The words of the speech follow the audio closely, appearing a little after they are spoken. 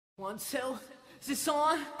1, 2, is this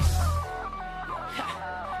on?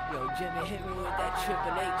 Yo, Jimmy, hit me with that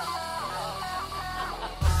Triple H.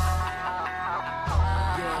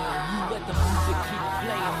 Yeah, you let the music keep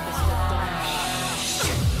playing, Mr. Dumb.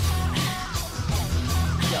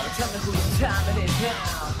 Yo, tell me whose time it is now.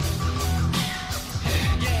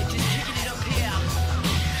 Yeah, just kicking it up here.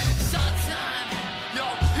 Sometime, yo,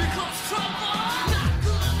 here comes trouble. Not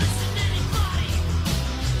gonna listen to anybody.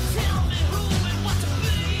 Tell me who and what to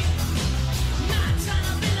be. Not trying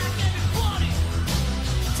to be like everybody.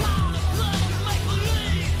 Time to play and make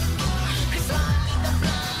believe. 'Cause I'm in the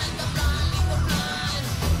blind, the blind, the blind.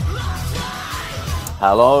 Lost right.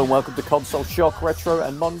 Hello and welcome to Console Shock, Retro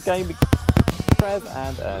and Modern Gaming. Trev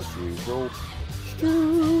and as usual,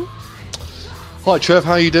 Stu. Hi Trev,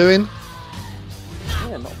 how are you doing?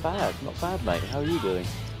 Yeah, not bad, mate. How are you doing?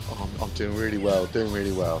 Oh, I'm doing really well,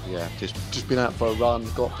 Yeah, just been out for a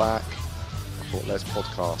run, got back. I thought let's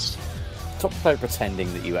podcast. Stop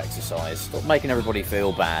pretending that you exercise. Stop making everybody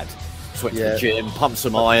feel bad. Just went to Yeah. the gym, pumped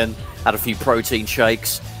some iron, had a few protein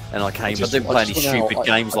shakes, and I didn't play any stupid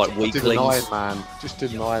games like Weaklings. Did an Ironman. Just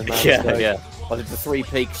did an Ironman. Yeah. I did the Three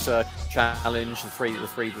Peaks challenge, the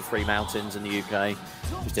three mountains in the UK.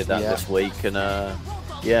 Just did that this week, and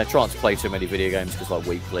trying to play too many video games because like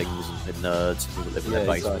Weaklings and nerds, people that live in their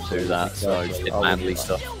basement do that. So just did manly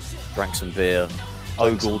stuff, drank some beer,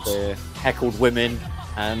 ogled, heckled women,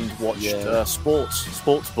 and watched sports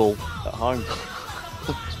ball at home.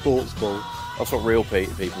 Sports ball. That's what real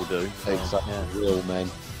people do. So, exactly, real men.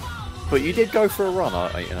 But you did go for a run,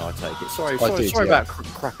 I take it. Sorry about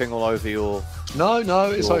crapping all over your. No,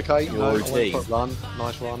 it's okay. Your I routine. went for a run,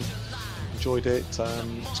 nice run. Enjoyed it.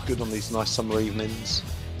 It's good on these nice summer evenings.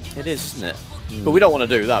 It is, isn't it? But we don't want to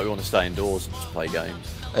do that. We want to stay indoors and just play games.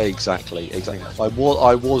 Exactly. I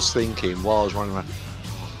was thinking while I was running around,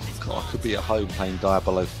 oh God, I could be at home playing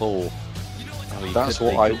Diablo 4. That's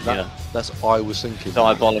what I was thinking.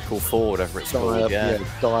 Diabolical 4, whatever it's called.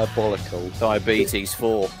 Diabolical. Diabetes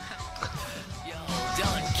 4.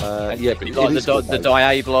 But the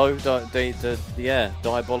Diablo,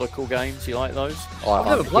 diabolical games. You like those? I've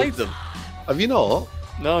never played them. Have you not?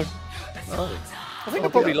 No. Oh. I think I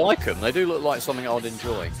probably like them. They do look like something I'd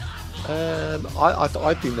enjoy. I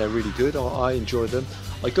think they're really good. I enjoy them.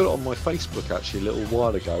 I got it on my Facebook actually a little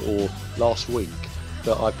while ago, or last week,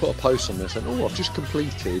 that I put a post on there saying, "Oh, I've just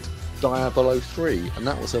completed Diablo 3," and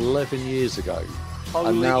that was 11 years ago.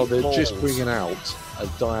 And now they're just bringing out a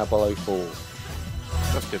Diablo 4.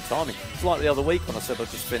 That's good timing. It's like the other week when I said I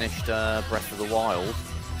just finished Breath of the Wild,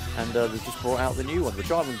 and they just brought out the new one,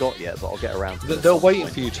 which I haven't got yet, but I'll get around to it. They're waiting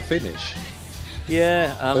for you to finish.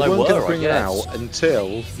 Yeah, they weren't going to bring it out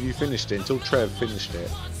until you finished it, until Trev finished it.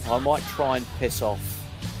 I might try and piss off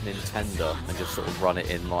Nintendo and just sort of run it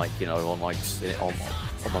in on my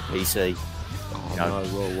PC.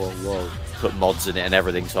 Whoa. Put mods in it and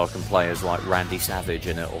everything so I can play as like Randy Savage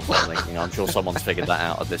in it or something. I'm sure someone's figured that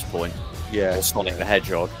out at this point. Yeah. Or Sonic the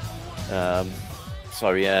Hedgehog. I'm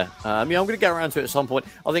going to get around to it at some point.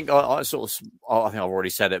 I think I think I've already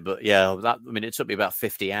said it, but it took me about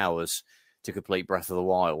 50 hours to complete Breath of the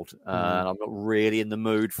Wild, and I'm not really in the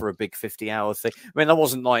mood for a big 50-hour thing. I mean, that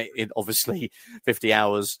wasn't obviously 50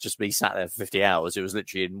 hours, just me sat there for 50 hours. It was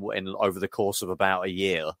literally in over the course of about a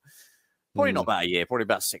year. Probably not about a year, probably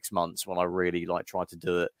about 6 months when I really tried to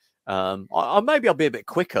do it. Maybe I'll be a bit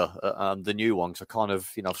quicker at the new one, because I kind of,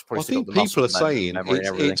 I think people are saying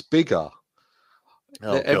it's bigger.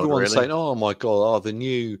 Everyone's saying, "Oh my God, the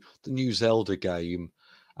new Zelda game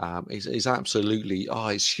is absolutely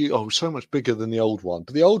it's huge. Oh, so much bigger than the old one."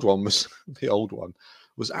 But the old one was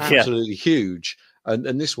absolutely huge,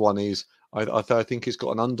 and this one is. I think it's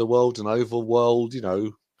got an underworld, an overworld.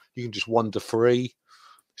 You can just wander free.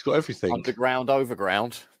 It's got everything. Underground,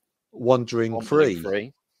 overground. Wandering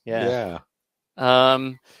free. Yeah.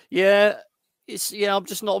 It's I'm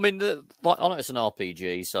just not. I mean, I know it's an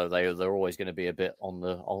RPG, so they're always going to be a bit on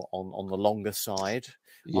the longer side,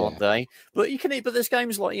 aren't they? But there's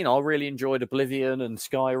games like I really enjoyed Oblivion and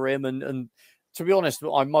Skyrim, and to be honest,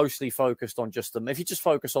 I'm mostly focused on just them. If you just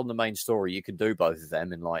focus on the main story, you can do both of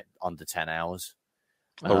them in under 10 hours.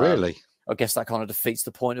 Oh, really? I guess that kind of defeats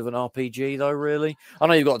the point of an RPG, though. Really, I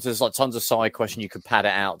know you've got there's tons of side questions. You can pad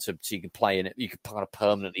it out so you can play in it. You can kind of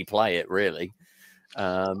permanently play it, really.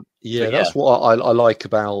 That's what I like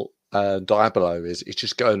about Diablo is it's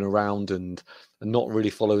just going around and not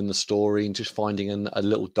really following the story and just finding a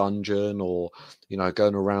little dungeon or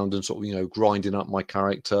going around and sort of grinding up my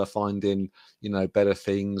character, finding better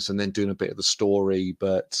things, and then doing a bit of the story.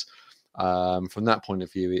 But from that point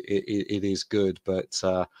of view, it is good, but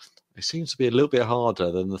it seems to be a little bit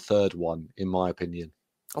harder than the third one, in my opinion.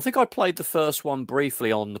 I think I played the first one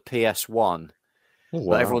briefly on the PS1. Oh,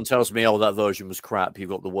 wow. But everyone tells me, "Oh, that version was crap. You've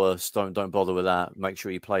got the worst. Don't bother with that. Make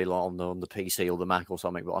sure you play like on the PC or the Mac or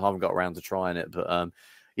something." But I haven't got around to trying it. But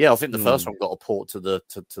yeah, I think the first one got a port to the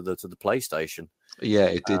PlayStation. Yeah,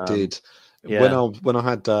 it did. Yeah. When I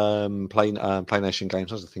had PlayNation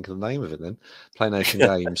Games, I was thinking of the name of it then. PlayNation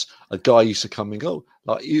Games. A guy used to come and go,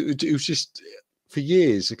 like it was just for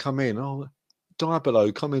years to come in. Oh,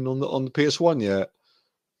 Diablo come in on the PS1 yet?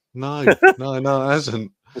 No, it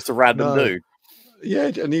hasn't. It's a random dude.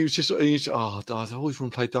 Yeah, and he was just, I always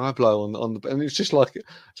want to play Diablo on the, and it's just like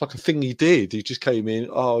it's like a thing he did. He just came in,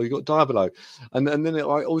 oh, you got Diablo, and then I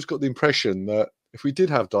always got the impression that if we did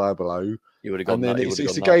have Diablo, you would have got. And then it's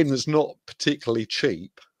a game that's not particularly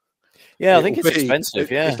cheap. Yeah, I think it's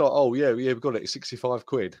expensive. It's like, oh yeah, we've got it. It's 65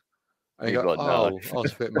 quid. And you go, no.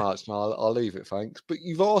 That's a bit much. No, I'll leave it, thanks. But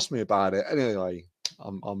you've asked me about it anyway.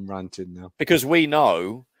 I'm ranting now because we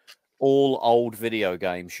know all old video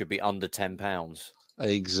games should be under £10.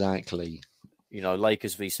 Exactly. You know,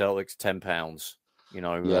 Lakers v Celtics, £10. You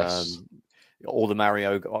know, yes. All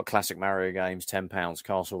the classic Mario games, £10.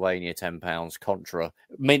 Castlevania, £10. Contra,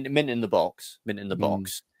 mint in the box,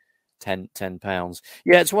 £10.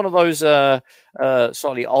 Yeah, it's one of those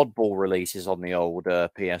slightly oddball releases on the old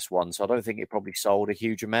PS1. So I don't think it probably sold a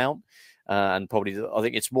huge amount. And probably, I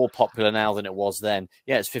think it's more popular now than it was then.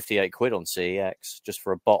 Yeah, it's 58 quid on CEX just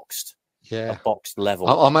for a boxed level.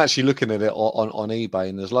 I'm actually looking at it on eBay,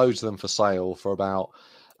 and there's loads of them for sale for about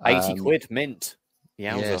 80 quid mint.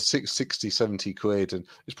 Yeah, 60, 70 quid, and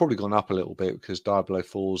it's probably gone up a little bit because Diablo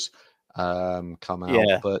 4's come out.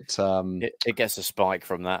 Yeah, but it gets a spike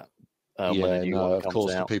from that. Of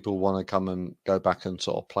course, the people want to come and go back and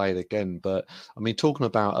sort of play it again. But I mean, talking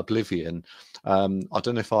about Oblivion, I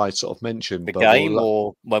don't know if I sort of mentioned the game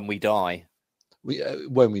or When We Die.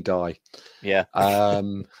 When We Die. Yeah.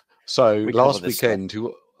 So last weekend,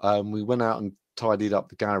 we went out and tidied up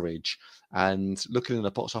the garage, and looking in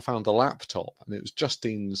the box, I found a laptop, and it was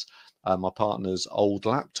Justine's, my partner's old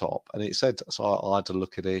laptop, and it said, so I had to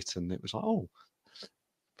look at it, and it was like, oh,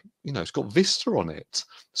 you know, it's got Vista on it.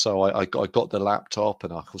 So I got the laptop,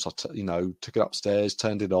 and of course I took it upstairs,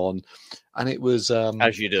 turned it on, and it was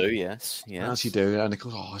as you do, yes, as you do, and it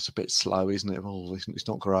goes, oh, it's a bit slow, isn't it? Oh, it's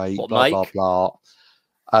not great. What blah make? blah blah.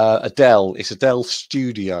 A Dell. It's a Dell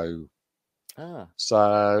Studio.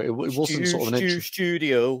 So it wasn't sort of an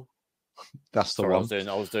Studio. That's the one.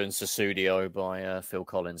 I was doing Susudio by Phil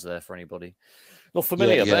Collins there for anybody not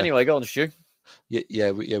familiar. But anyway, go on, Stu.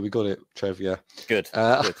 Yeah, we got it, Trev. Yeah, good.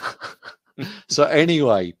 So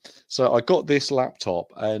anyway, so I got this laptop,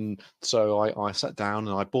 and so I sat down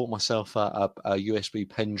and I bought myself a USB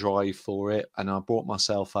pen drive for it, and I bought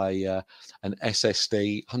myself an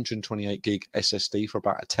SSD, 128 gig SSD for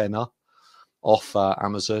about a tenner off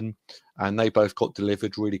Amazon, and they both got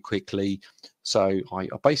delivered really quickly. So I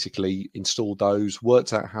basically installed those,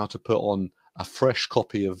 worked out how to put on a fresh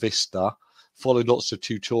copy of Vista, followed lots of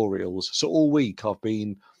tutorials. So all week I've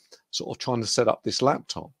been sort of trying to set up this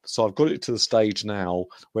laptop. So I've got it to the stage now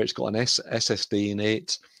where it's got an SSD in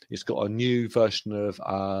it. It's got a new version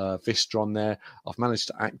of Vista on there. I've managed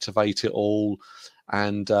to activate it all.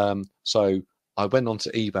 And so I went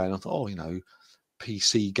onto eBay and I thought,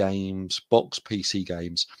 PC games, box PC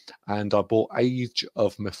games. And I bought Age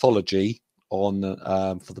of Mythology on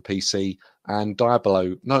for the PC, and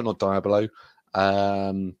Diablo. No, not Diablo.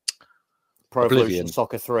 Pro Evolution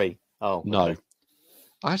Soccer 3. Oh, no. Okay.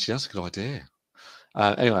 Actually, that's a good idea.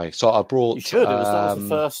 Anyway, so I brought. You should. That was the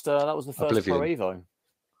first. That was the first Oblivion. Pro Evo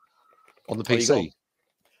On the PC.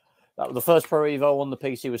 The first Pro Evo on the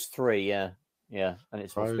PC was 3. Yeah, and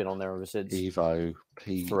it's been on there ever since. Evo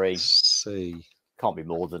PC. 3. Can't be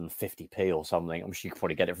more than 50p or something. I'm sure you could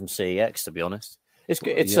probably get it from CEX. To be honest, it's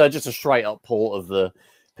just a straight up port of the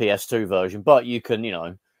PS2 version, but you can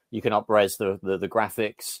up-res the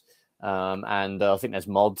graphics. And I think there's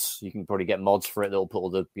mods. You can probably get mods for it that'll put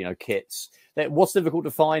all the kits. What's difficult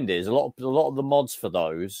to find is a lot of the mods for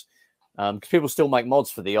those, because people still make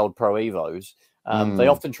mods for the old Pro Evos. They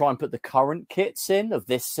often try and put the current kits in of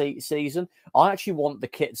this season. I actually want the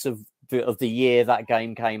kits of the year that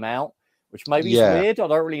game came out, which maybe is weird. I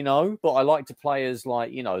don't really know, but I like to play as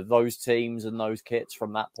those teams and those kits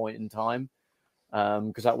from that point in time,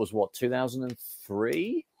 because that was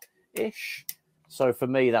 2003 ish. So for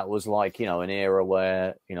me, that was an era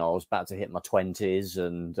where, I was about to hit my 20s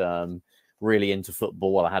and really into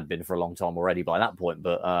football. Well, I had been for a long time already by that point,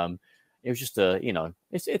 but it was just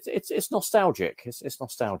it's nostalgic. It's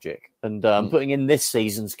nostalgic. And putting in this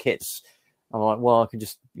season's kits I'm like, well, I could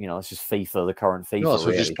just, it's just FIFA, the current FIFA. No, so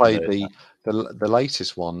really, just play to do the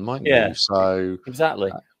latest one, mightn't Yeah. you? So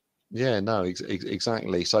exactly. yeah, no,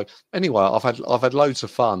 exactly. So anyway, I've had loads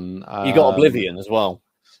of fun. You got Oblivion as well.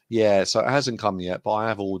 Yeah, so it hasn't come yet, but I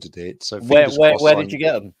have ordered it. So Where fingers crossed did you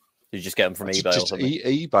get them? Did you just get them from eBay or just something?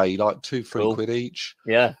 eBay, like 2-3 quid each.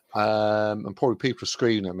 Yeah. And probably people are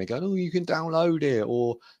screaming at me, going, "Oh, you can download it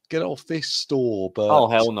or get it off this store." But Oh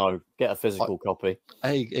hell no, get a physical copy.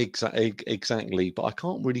 Exactly, but I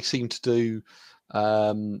can't really seem to do.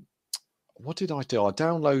 What did I do? I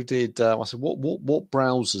downloaded. I said, "What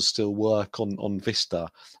browsers still work on Vista?"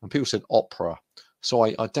 And people said Opera. So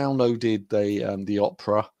I downloaded the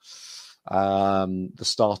Opera, the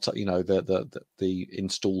startup, the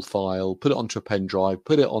install file, put it onto a pen drive,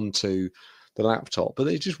 put it onto the laptop, but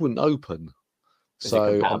it just wouldn't open. Is it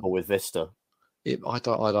compatible with Vista? I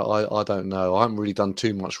don't know. I haven't really done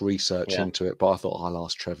too much research into it, but I thought I'll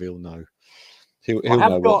ask Trev. He'll know. He'll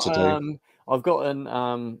know what to do. I've got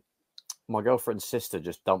my girlfriend's sister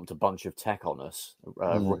just dumped a bunch of tech on us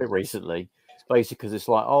recently. It's basically because it's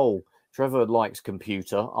like, oh, Trevor likes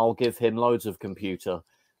computer. I'll give him loads of computer.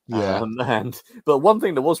 Yeah. But one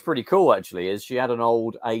thing that was pretty cool actually is she had an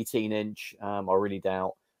old 18-inch. I really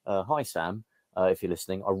doubt. Hi Sam, if you're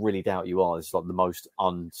listening, I really doubt you are. This is like the most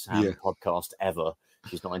un-Sam podcast ever.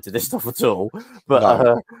 She's not into this stuff at all.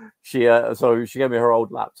 But she gave me her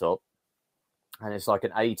old laptop. And it's like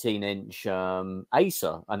an 18-inch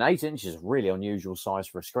Acer. An 8-inch is a really unusual size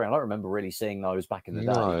for a screen. I don't remember really seeing those back in the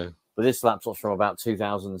day. But this laptop's from about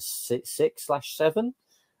 2006/7.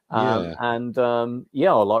 I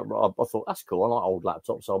thought that's cool. I like old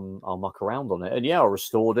laptops. I'll muck around on it. And I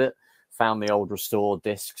restored it. Found the old restored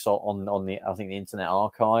discs on the Internet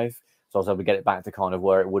Archive. So I was able to get it back to kind of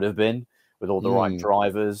where it would have been with all the right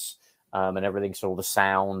drivers and everything. So all the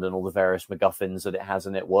sound and all the various MacGuffins that it has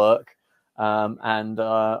in it work. I think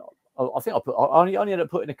I only ended up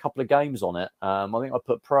putting a couple of games on it. I think I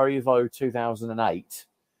put Pro Evo 2008,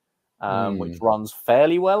 which runs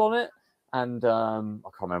fairly well on it. And I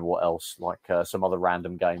can't remember what else, like some other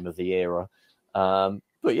random game of the era.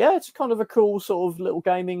 But yeah, it's kind of a cool sort of little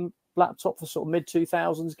gaming laptop for sort of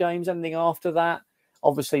mid-2000s games. Anything after that,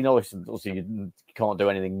 obviously you can't do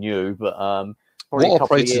anything new, but what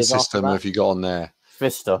operating system have you got on there?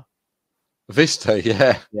 Vista,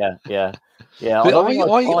 yeah. But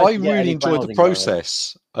I really enjoyed the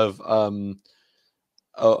process of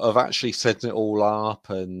actually setting it all up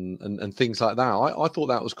and things like that. I thought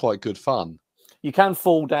that was quite good fun. You can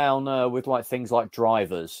fall down with like things like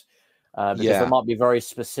drivers because there might be very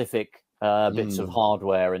specific bits of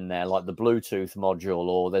hardware in there, like the Bluetooth module,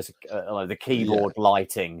 or there's like the keyboard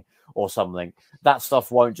lighting or something. That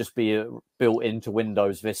stuff won't just be built into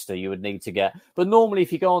Windows Vista. You would need to get. But normally,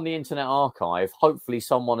 if you go on the Internet Archive, hopefully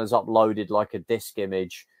someone has uploaded like a disk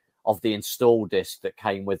image of the install disk that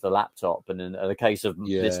came with the laptop. And in the case of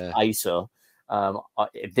this Acer,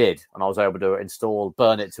 it did, and I was able to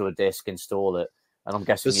burn it to a disk, install it. And I'm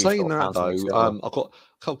guessing. But saying that though, I've got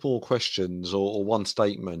a couple more questions, or one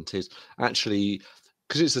statement is actually,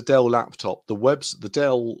 because it's a Dell laptop, the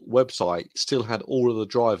Dell website still had all of the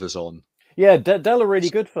drivers on. Yeah, Dell are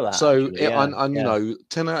really good for that. So, you know,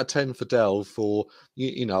 10 out of 10 for Dell. For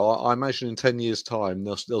I imagine in 10 years' time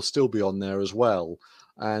they'll still be on there as well.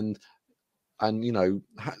 And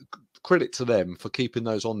credit to them for keeping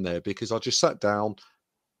those on there, because I just sat down,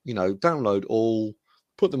 download all,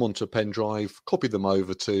 put them onto a pen drive, copy them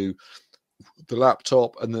over to the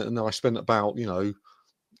laptop, and then I spent about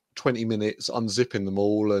 20 minutes unzipping them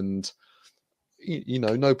all, and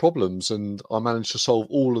no problems. And I managed to solve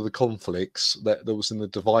all of the conflicts that was in the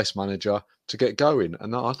device manager to get going.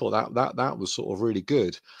 And I thought that was sort of really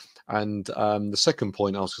good. And the second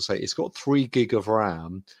point I was going to say, it's got 3 gig of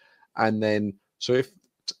RAM, and then if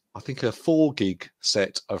I think a 4 gig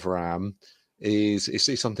set of RAM is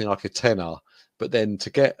something like a tenner. But then to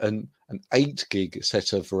get an 8 gig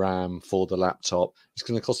set of RAM for the laptop, it's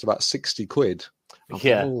going to cost about 60 quid.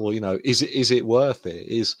 Is it worth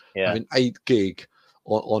it? Having 8 gig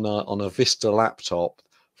on a Vista laptop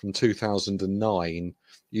from 2009,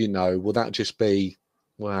 will that just be,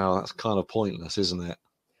 that's kind of pointless, isn't it?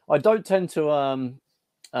 I don't tend to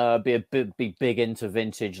be big into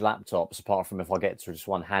vintage laptops, apart from if I get just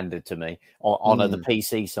one handed to me on the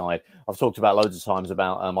PC side. I've talked about loads of times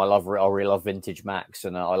about I really love vintage Macs,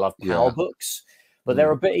 and I love PowerBooks, but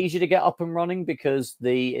they're a bit easier to get up and running because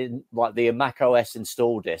the Mac OS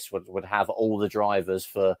install disk would have all the drivers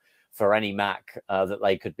for any Mac that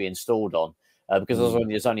they could be installed on. Because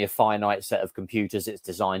there's only a finite set of computers it's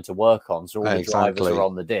designed to work on, so all the drivers are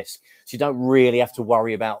on the disk. So you don't really have to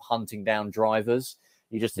worry about hunting down drivers.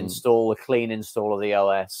 You just install a clean install of the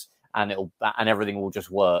OS, and everything will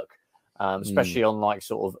just work. Especially on like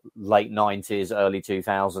sort of late 90s, early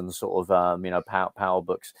 2000s sort of power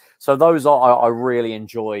books. So those I really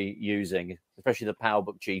enjoy using, especially the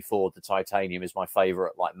PowerBook G4. The titanium is my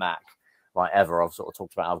favorite like Mac like ever. I've sort of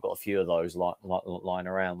talked about. I've got a few of those lying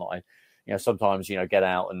around that I sometimes get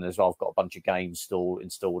out, and as well I've got a bunch of games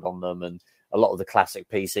installed on them, and a lot of the classic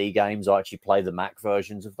PC games I actually play the Mac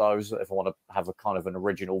versions of those if I want to have a kind of an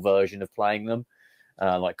original version of playing them.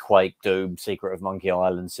 Like Quake, Doom, Secret of Monkey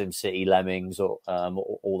Island, SimCity, Lemmings, or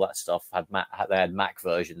all that stuff they had Mac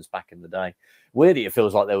versions back in the day. Weirdly, it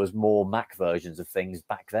feels like there was more Mac versions of things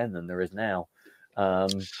back then than there is now. Well,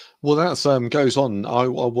 that's goes on. I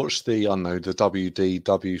watched the WDWC,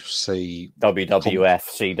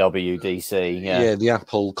 WWF, CWDC, yeah, the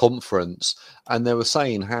Apple conference, and they were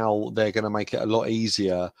saying how they're going to make it a lot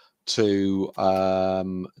easier to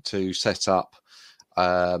set up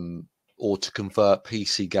or to convert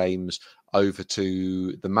PC games over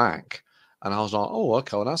to the Mac. And I was like, oh,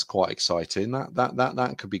 okay, well, that's quite exciting.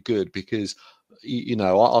 That could be good, because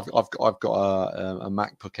I've got a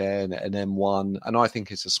MacBook Air and an M1, and I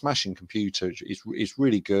think it's a smashing computer. It's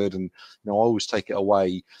really good, and I always take it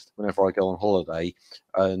away whenever I go on holiday.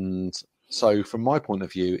 And so, from my point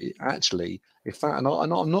of view, and I'm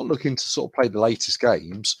not looking to sort of play the latest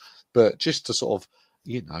games, but just to sort of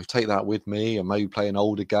take that with me and maybe play an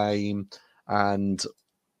older game. And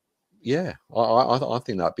yeah, I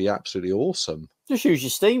think that'd be absolutely awesome. Just use your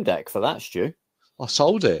Steam Deck for that, Stu. I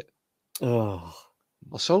sold it. Oh,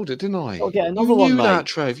 I sold it, didn't I? I'll get another you one, knew mate. that,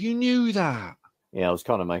 Trev. You knew that. Yeah, I was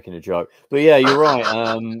kind of making a joke, but yeah, you're right.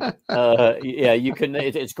 Yeah, you can.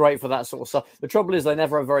 It's great for that sort of stuff. The trouble is they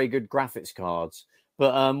never have very good graphics cards.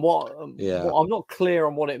 But what I'm not clear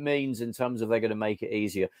on what it means in terms of they're going to make it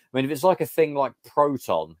easier. I mean, if it's like a thing like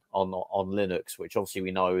Proton on Linux, which obviously we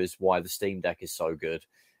know is why the Steam Deck is so good,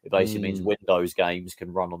 it basically means Windows games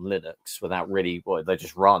can run on Linux without really. Well, they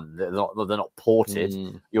just run. They're not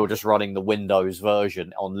ported. You're just running the Windows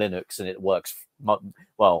version on Linux, and it works a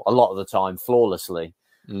lot of the time flawlessly.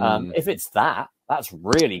 If it's that's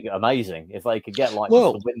really amazing. If they could get like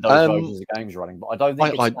the Windows versions of games running, but I don't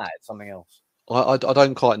think it's something else. I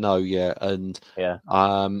don't quite know yet, and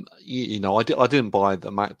I didn't buy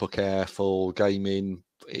the MacBook Air for gaming.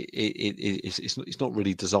 It's not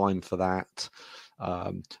really designed for that.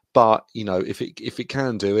 But if it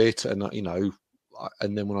can do it, and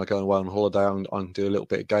and then when I go away on holiday, I can do a little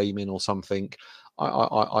bit of gaming or something.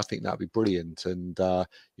 I think that'd be brilliant, and I'm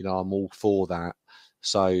all for that.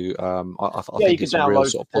 So I think it's a real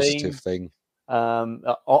sort of positive thing. I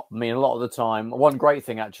mean, a lot of the time, one great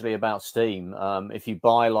thing actually about Steam, if you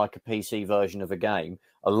buy like a PC version of a game,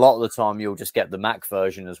 a lot of the time you'll just get the Mac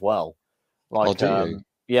version as well. Like, do you?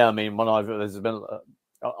 Yeah, I mean, I didn't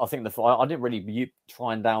really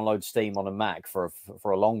try and download Steam on a Mac for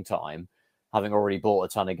a long time, having already bought a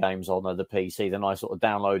ton of games on the PC. Then I sort of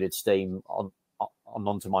downloaded Steam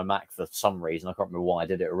onto my Mac for some reason. I can't remember why I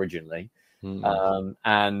did it originally.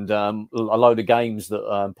 And a load of games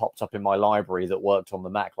that popped up in my library that worked on the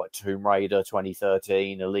Mac, like Tomb Raider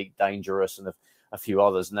 2013, Elite Dangerous, and a few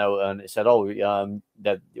others. And it said,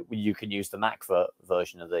 that you can use the Mac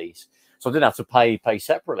version of these. So I didn't have to pay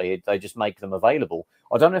separately. They just make them available.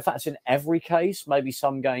 I don't know if that's in every case. Maybe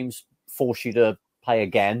some games force you to pay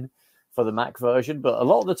again for the Mac version, but a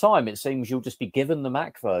lot of the time it seems you'll just be given the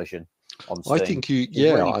Mac version on Steam. I think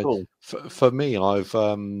really cool. For me, I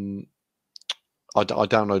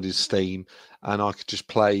downloaded Steam, and I could just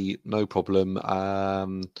play no problem.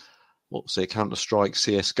 What was it? Counter-Strike,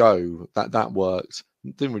 CS:GO. That worked.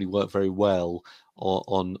 It didn't really work very well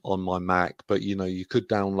on my Mac, but you could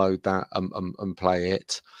download that and play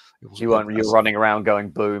it. You're running around going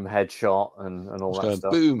boom, headshot, and all that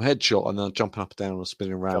stuff. Boom, headshot, and then jumping up and down and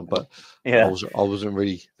spinning around. But I wasn't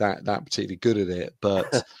really that particularly good at it.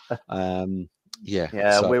 But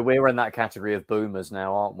we're in that category of boomers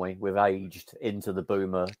now, aren't we? We've aged into the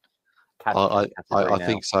boomer category. I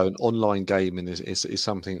think so. And online gaming is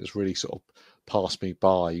something that's really sort of passed me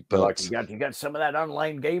by. But you got some of that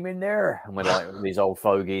online gaming there, and we're like these old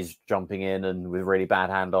fogies jumping in and with really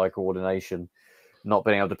bad hand-eye coordination, not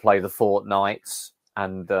being able to play the Fortnites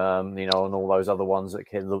and and all those other ones that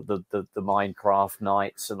the Minecraft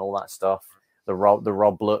nights and all that stuff, the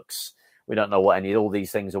Roblox. We don't know what all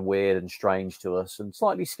these things are weird and strange to us and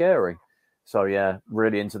slightly scary. So yeah,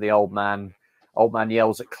 really into the old man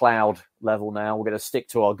yells at cloud level now. We're going to stick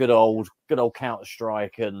to our good old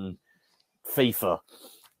Counter-Strike and FIFA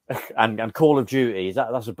and Call of Duty.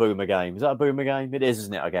 That's a boomer game? Is that a boomer game? It is,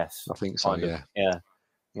 isn't it? I guess. I think so.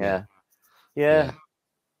 Yeah.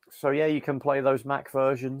 So yeah, you can play those Mac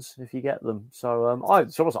versions if you get them. So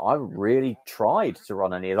I really tried to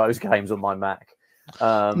run any of those games on my Mac.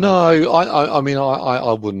 No, I mean,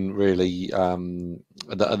 I wouldn't really at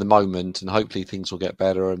the moment, and hopefully things will get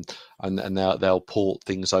better, and they'll port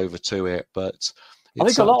things over to it. But I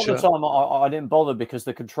think a lot of the time I didn't bother because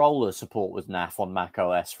the controller support was naff on Mac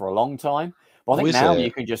OS for a long time. But I think now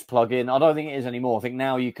you can just plug in. I don't think it is anymore. I think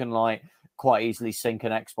now you can like quite easily sync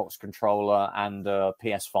an Xbox controller and a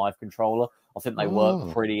PS5 controller. I think they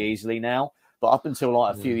work pretty easily now. But up until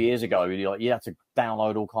like a few years ago, you had to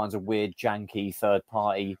download all kinds of weird, janky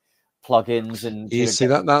third-party plugins. And you see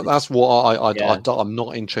that's what I'm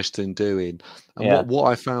not interested in doing. And what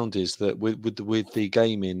I found is that with the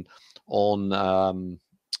gaming on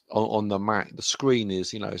the Mac, the screen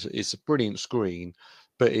is it's a brilliant screen,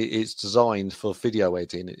 but it's designed for video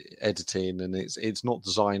editing, and it's not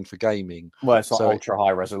designed for gaming. Well, it's like ultra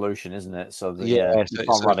high resolution, isn't it? So you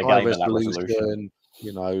can't run a game at that resolution.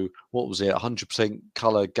 What was it? 100%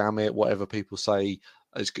 color gamut, whatever people say.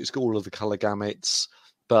 It's got all of the color gamuts,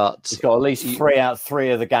 but it's got at least three of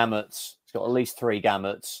the gamuts. It's got at least 3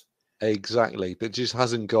 gamuts. Exactly, but it just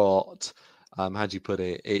hasn't got. How do you put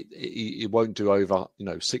it? It won't do over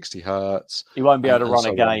 60 hertz. You won't be able to run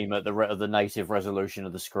a game at the native resolution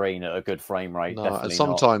of the screen at a good frame rate. No, and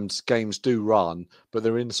sometimes games do run, but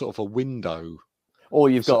they're in sort of a window. Or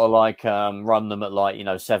you've got to run them at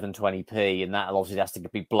 720p, and that obviously has to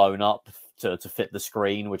be blown up to fit the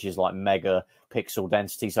screen, which is like mega pixel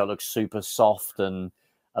density, so it looks super soft and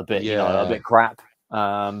a bit a bit crap.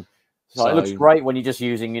 So it looks great when you're just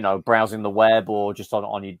using browsing the web or just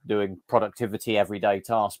on you doing productivity everyday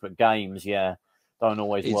tasks, but games don't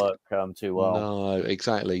always work too well. No,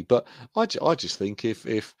 exactly. But I just think if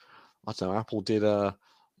I don't know, Apple did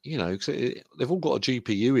they've all got a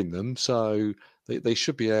GPU in them, so they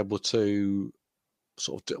should be able to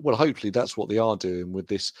sort of hopefully that's what they are doing with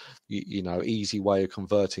this easy way of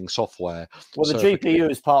converting software. Well, the GPU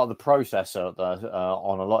is part of the processor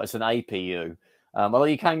on a lot. It's an APU. Although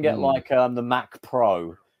you can get the Mac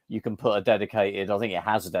Pro, you can put a dedicated. I think it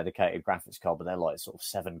has a dedicated graphics card, but they're like sort of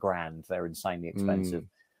 $7,000. They're insanely expensive.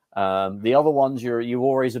 The other ones you're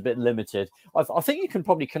always a bit limited. I think you can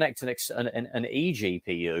probably connect an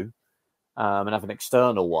eGPU and have an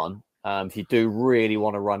external one if you do really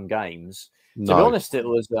want to run games. To be honest, it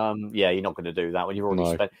was you're not going to do that when you've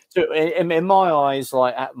already spent. So in my eyes,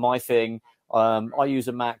 at my thing, I use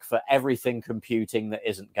a Mac for everything computing that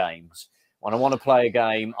isn't games. When I want to play a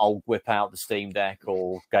game, I'll whip out the Steam Deck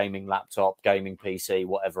or gaming laptop, gaming PC,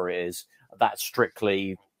 whatever it is. That's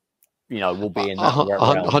strictly, will be in that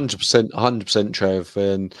 100%, Trev.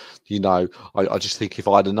 And I just think if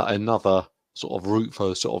I had another sort of route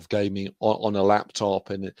for sort of gaming on a laptop,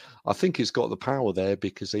 and I think it's got the power there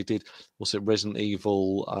because they did Resident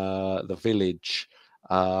Evil, The Village.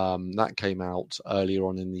 That came out earlier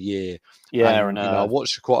on in the year. And I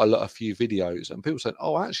watched a few videos, and people said,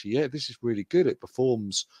 "Oh, actually, this is really good. It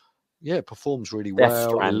performs really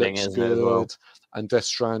well. It looks good." And Death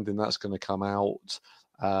Stranding, that's going to come out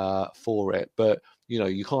for it. But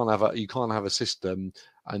you can't have a system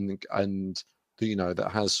and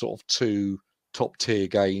that has sort of 2 top tier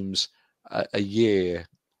games a year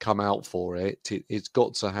come out for it. It's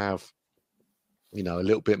got to have a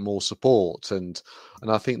little bit more support, and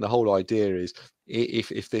I think the whole idea is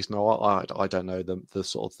if there's I don't know the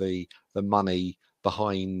sort of the money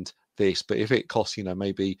behind this, but if it costs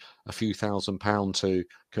maybe a few £1,000 to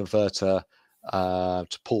convert to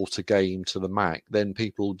port a game to the Mac, then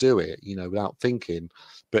people will do it without thinking.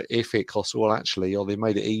 But if it costs they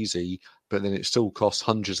made it easy, but then it still costs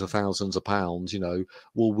hundreds of thousands of pounds,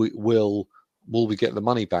 will we get the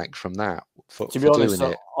money back from that for doing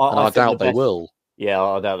it? And I doubt they will. Yeah,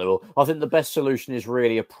 I doubt they will. I think the best solution is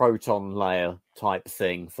really a Proton layer type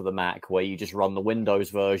thing for the Mac, where you just run the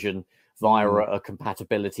Windows version via a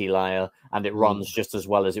compatibility layer, and it runs just as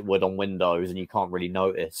well as it would on Windows, and you can't really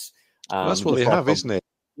notice. That's what they have, isn't it?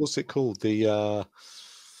 What's it called? The I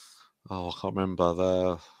can't remember.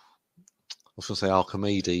 I was going to say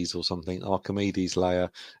Archimedes or something. Archimedes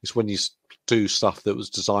layer. It's when you do stuff that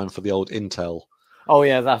was designed for the old Intel. Oh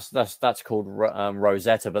yeah, that's called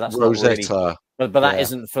Rosetta, but that's Rosetta. Not really, but that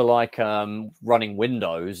isn't for running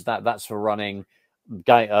Windows. That's for running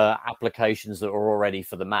applications that are already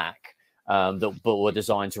for the Mac, but were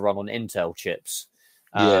designed to run on Intel chips.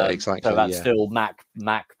 Exactly. So that's still Mac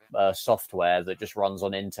software that just runs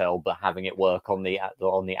on Intel, but having it work on the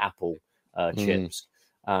Apple chips.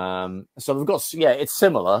 So we've got it's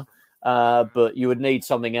similar, but you would need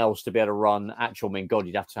something else to be able to run actual. I mean, God,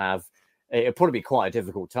 you'd have to have. It'd probably be quite a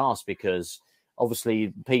difficult task because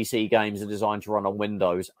obviously PC games are designed to run on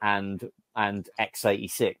Windows and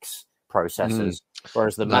x86 processors,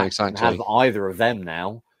 whereas the Mac doesn't have either of them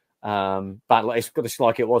now. But it's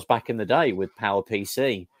like it was back in the day with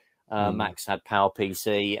PowerPC. Macs had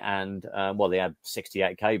PowerPC and they had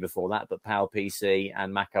 68K before that, but PowerPC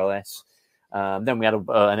and Mac OS. Then we had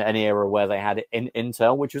an era where they had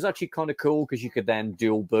Intel, which was actually kind of cool because you could then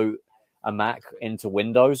dual boot a Mac into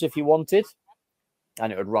Windows if you wanted,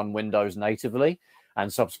 and it would run Windows natively.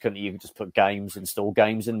 And subsequently, you could just install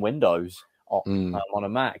games in Windows on a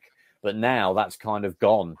Mac. But now that's kind of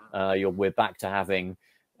gone. We're back to having,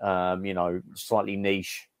 slightly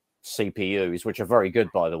niche CPUs, which are very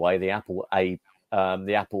good, by the way. The Apple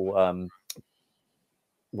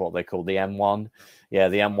what they call the M1, the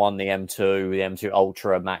M1, the M2, the M2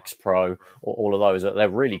 Ultra, Max Pro, all of those. They're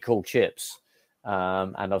really cool chips.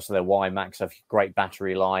 And also their Y Max have great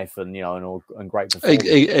battery life and great performance.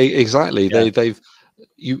 Exactly. Yeah.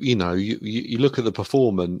 You look at the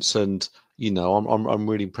performance, and I'm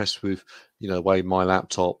really impressed with the way my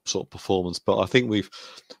laptop sort of performance. But I think we've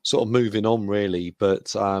sort of moving on really.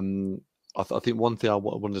 But I think one thing I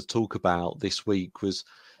wanted to talk about this week was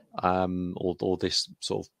or this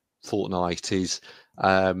sort of fortnight is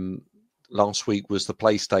last week was the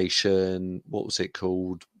PlayStation, what was it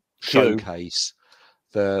called? Showcase,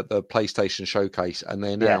 the PlayStation Showcase, and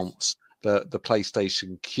they announced the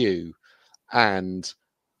PlayStation Q, and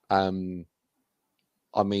I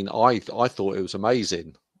thought it was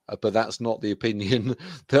amazing, but that's not the opinion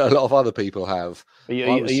that a lot of other people have. Are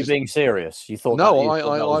you being serious? You thought? No,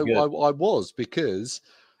 I was, because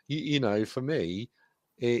for me,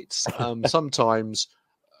 it's sometimes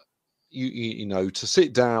to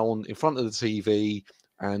sit down in front of the TV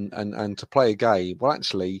and to play a game. Well,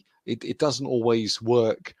 actually, it doesn't always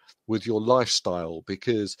work with your lifestyle,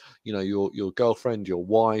 because your girlfriend, your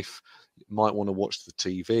wife might want to watch the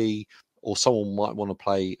TV, or someone might want to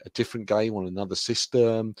play a different game on another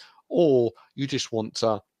system, or you just want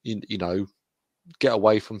to get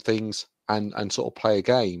away from things and sort of play a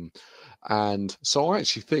game. And so I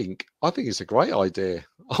think it's a great idea.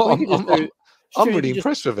 I'm really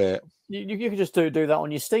impressed with it. You could just do that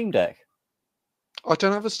on your Steam Deck. I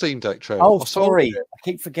don't have a Steam Deck, Trev. Oh, sorry. I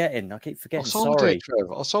keep forgetting. Sorry.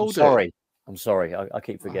 Trev. I sold it. I'm sorry. I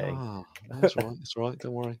keep forgetting. Oh, that's right. That's right.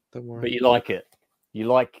 Don't worry. But you like it. You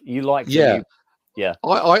like. Yeah. Yeah.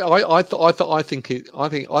 I think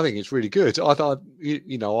it's really good. I thought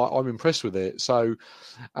I'm impressed with it. So,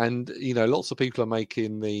 and lots of people are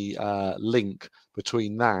making the link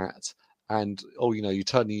between that and you're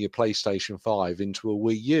turning your PlayStation 5 into a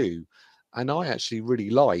Wii U, and I actually really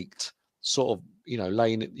liked sort of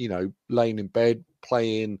laying in bed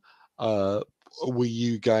playing a Wii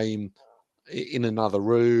U game in another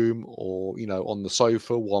room, or on the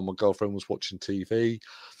sofa while my girlfriend was watching TV,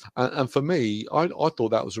 and for me, I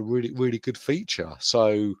thought that was a really, really good feature.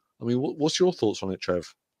 So I mean, what's your thoughts on it,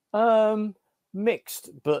 Trev?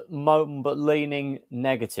 Mixed, but leaning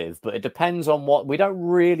negative. But it depends on what. We don't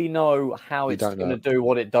really know how it's going to do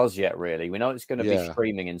what it does yet. Really, we know it's going to be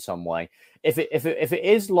streaming in some way. If it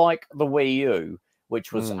is like the Wii U,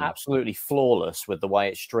 which was absolutely flawless with the way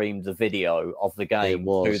it streamed the video of the game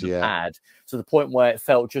through the pad, to the point where it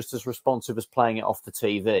felt just as responsive as playing it off the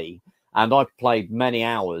TV. And I played many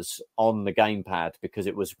hours on the gamepad because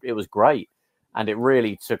it was great, and it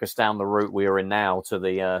really took us down the route we are in now to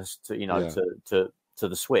the to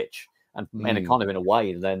the Switch, and in a kind of in a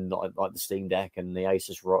way then like the Steam Deck and the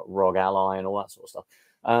Asus ROG Ally and all that sort of stuff.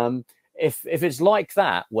 If it's like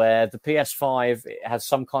that, where the PS5 has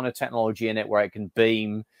some kind of technology in it where it can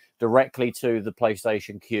beam directly to the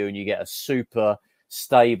PlayStation Q, and you get a super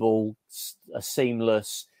stable, a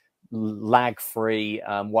seamless, lag-free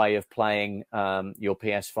way of playing your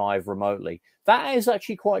PS5 remotely, that is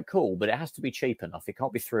actually quite cool. But it has to be cheap enough. It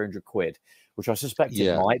can't be 300 quid, which I suspect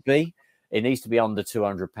it might be. It needs to be under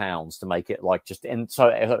 £200 to make it like just in. So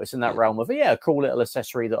it's in that realm of a cool little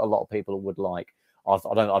accessory that a lot of people would like. I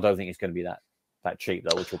don't think it's going to be that cheap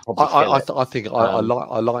though, which will probably.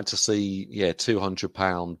 I like to see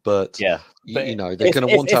 £200, but they're going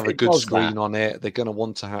to want to have a good screen on it. They're going to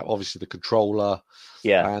want to have obviously the controller.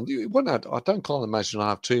 Yeah, and I can't imagine I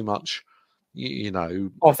have too much.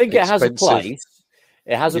 I think it has a place.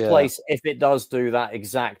 It has a place if it does do that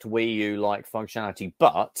exact Wii U like functionality,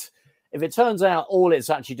 but if it turns out all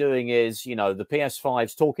it's actually doing is, the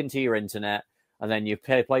PS5's talking to your internet, and then your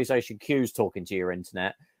PlayStation Q's talking to your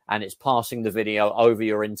internet, and it's passing the video over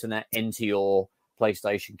your internet into your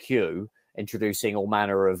PlayStation Q, introducing all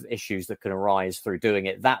manner of issues that can arise through doing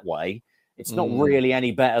it that way. It's not really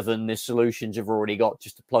any better than the solutions you've already got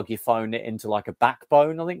just to plug your phone into like a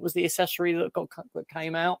backbone, I think was the accessory that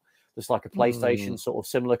came out. It's like a PlayStation sort of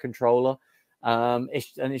similar controller.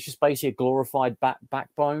 It's just basically a glorified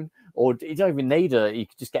backbone, or you don't even need you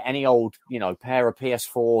could just get any old, pair of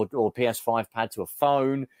PS4 or PS5 pad to a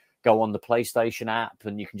phone, go on the PlayStation app,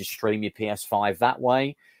 and you can just stream your PS5 that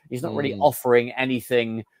way. He's not really offering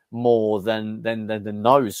anything more than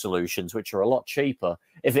those solutions, which are a lot cheaper.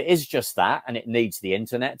 If it is just that and it needs the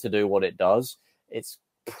internet to do what it does, it's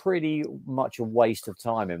pretty much a waste of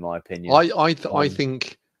time, in my opinion. I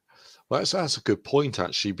think that's a good point,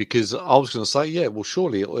 actually, because I was going to say, yeah, well,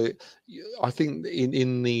 surely I think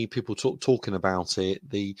in the people talking about it,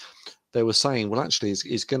 they were saying, well, actually,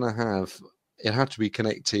 it's going to have to be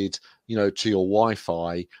connected, to your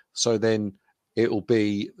Wi-Fi. So then it'll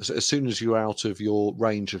be, as soon as you're out of your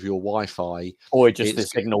range of your Wi-Fi, or just the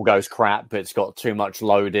signal goes crap, but it's got too much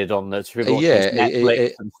loaded on the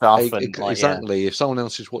Netflix and stuff. Exactly. If someone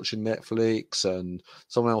else is watching Netflix and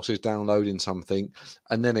someone else is downloading something,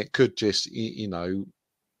 and then it could just, it'll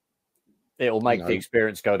make the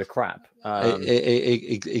experience go to crap.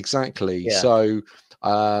 Exactly. Yeah. So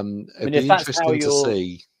it'd be interesting to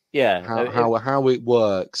see. Yeah, how it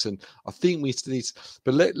works, and I think we need.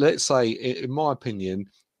 But let's say, in my opinion,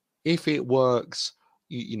 if it works,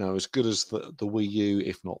 as good as the Wii U,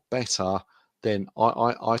 if not better, then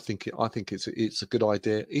I think it's a good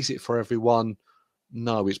idea. Is it for everyone?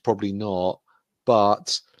 No, it's probably not.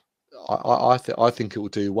 But I think it will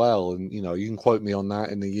do well, and you can quote me on that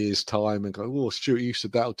in a year's time and go, "Oh, Stuart, you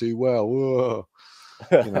said that'll do well." Whoa.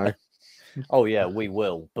 Oh yeah, we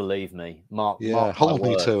will. Believe me, mark hold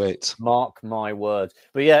me to it. Mark my words.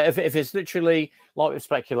 But yeah, if it's literally like we've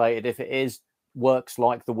speculated, if it works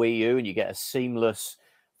like the Wii U and you get a seamless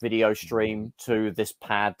video stream to this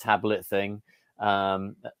pad tablet thing,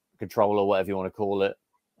 controller, whatever you want to call it,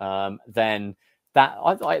 then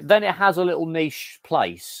then it has a little niche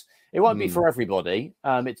place. It won't be for everybody.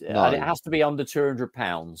 And it has to be under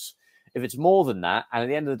 £200. If it's more than that, and at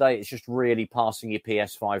the end of the day, it's just really passing your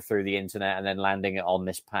PS5 through the internet and then landing it on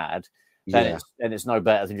this pad, then it's no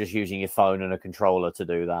better than just using your phone and a controller to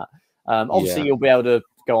do that. Obviously, you'll be able to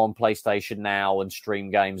go on PlayStation Now and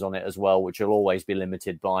stream games on it as well, which will always be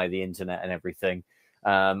limited by the internet and everything.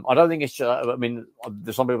 I don't think it's just,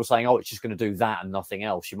 there's some people saying, it's just going to do that and nothing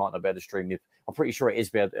else. You might not be able to stream I'm pretty sure it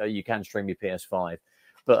is, you can stream your PS5.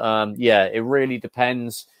 But it really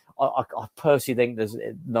depends. I personally think there's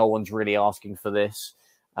no one's really asking for this.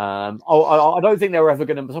 I don't think they were ever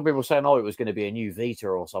going to. Some people were saying, it was going to be a new Vita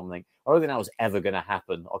or something. I don't think that was ever going to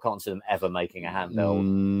happen. I can't see them ever making a handheld.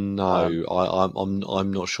 No,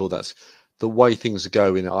 I'm not sure that's the way things are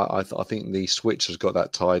going. I think the Switch has got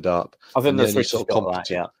that tied up. I think the Switch has got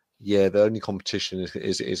that. Yeah. Yeah, the only competition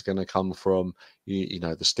is going to come from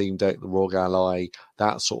the Steam Deck, the ROG Ally,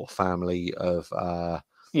 that sort of family of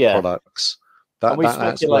products.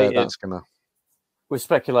 That's where that's gonna. We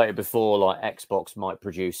speculated before, like Xbox might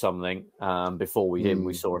produce something. Before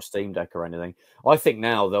we saw a Steam Deck or anything. I think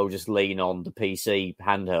now they'll just lean on the PC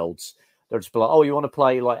handhelds. They'll just be like, you want to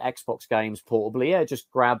play like Xbox games portably? Yeah, just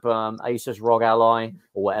grab Asus ROG Ally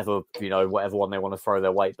or whatever one they want to throw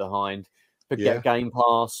their weight behind. But get Game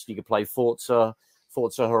Pass. You can play Forza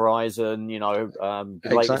Horizon.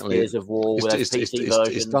 Latest Gears of War.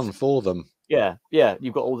 It's done for them. Yeah,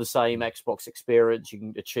 you've got all the same Xbox experience. You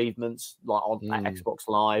can achievements like on Xbox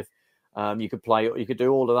Live. You could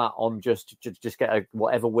do all of that on just get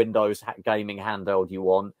whatever Windows gaming handheld you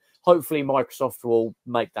want. Hopefully, Microsoft will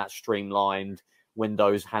make that streamlined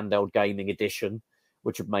Windows handheld gaming edition,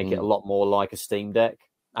 which would make it a lot more like a Steam Deck.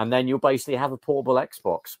 And then you'll basically have a portable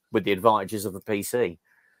Xbox with the advantages of a PC.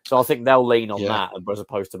 So I think they'll lean on that as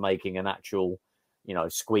opposed to making an actual,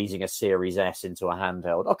 squeezing a Series S into a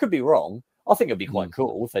handheld. I could be wrong. I think it'd be quite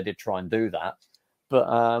cool if they did try and do that.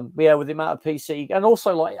 But with the amount of PC and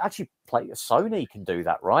also Sony can do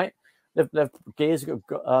that, right? They've Gears,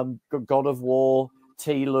 God of War,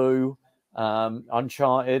 T-Lu,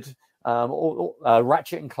 Uncharted,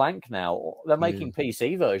 Ratchet and Clank. Now they're making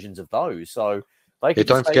PC versions of those, so they can.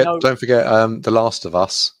 Don't forget, The Last of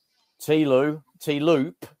Us. T-Loop,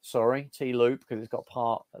 because it's got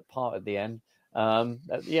part at the end.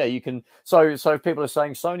 You can. So if people are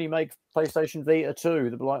saying Sony make PlayStation Vita 2,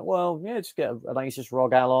 they'll be like, just get an Asus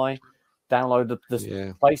ROG Ally, download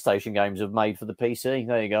the PlayStation games have made for the PC.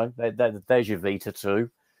 There you go. There's your Vita 2.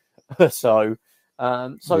 I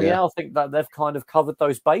think that they've kind of covered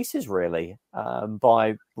those bases really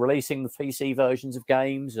by releasing the PC versions of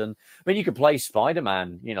games. And you could play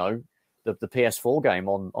Spider-Man, the PS4 game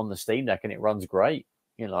on the Steam Deck, and it runs great.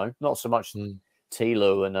 Not so much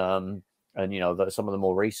T-Lu and and some of the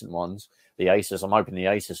more recent ones, the Asus. I'm hoping the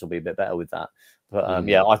Asus will be a bit better with that. But I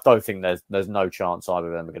don't think there's no chance either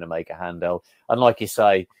of them are going to make a handheld. And like you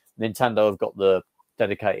say, Nintendo have got the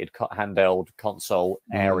dedicated handheld console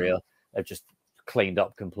area. They've just cleaned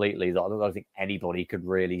up completely. I don't think anybody could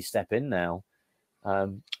really step in now.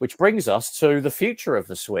 Which brings us to the future of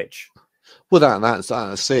the Switch. Well,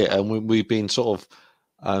 that's it. And we've been sort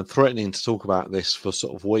of threatening to talk about this for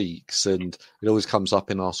sort of weeks, and it always comes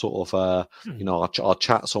up in our sort of our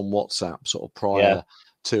chats on WhatsApp sort of prior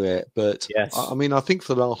to it. But yes. I mean, I think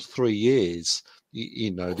for the last 3 years,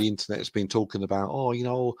 the internet's been talking about,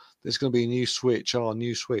 there's going to be a new Switch,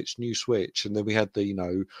 new Switch, and then we had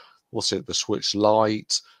the the Switch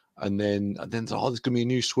Lite, and then there's going to be a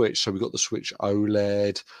new Switch, so we got the Switch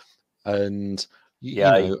OLED, and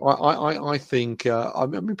I think I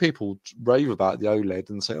mean people rave about the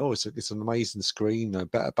OLED and say, it's an amazing screen,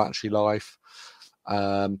 better battery life,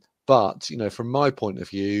 but from my point of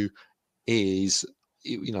view, is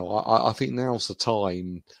I think now's the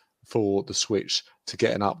time for the Switch to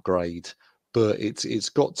get an upgrade, but it's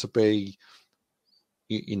got to be.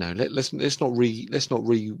 Let's not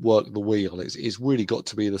rework the wheel. It's really got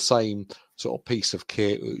to be the same sort of piece of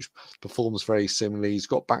kit which performs very similarly. It's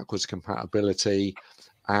got backwards compatibility,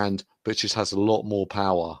 but just has a lot more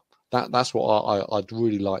power. That's what I'd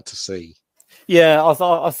really like to see. Yeah,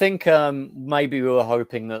 I think maybe we were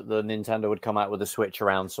hoping that the Nintendo would come out with a Switch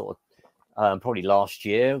around sort of probably last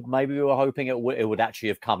year. Maybe we were hoping it would actually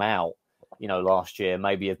have come out, last year.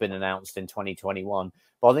 Maybe have been announced in 2021.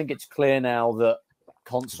 But I think it's clear now that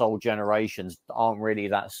console generations aren't really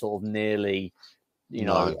that sort of nearly,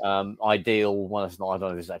 ideal. Well, it's not. I don't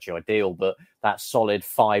know if it's actually ideal, but that solid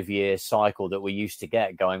 5-year cycle that we used to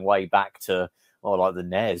get, going way back to like the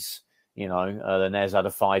NES. The NES had a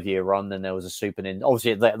 5-year run, then there was a Super Nintendo.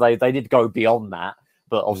 Obviously, they did go beyond that,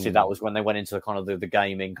 but obviously that was when they went into the kind of the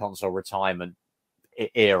gaming console retirement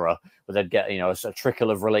era, where they'd get a trickle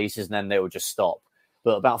of releases and then they would just stop.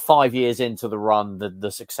 But about 5 years into the run,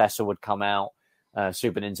 the successor would come out.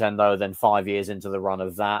 Super Nintendo, then 5 years into the run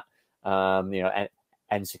of that, N64,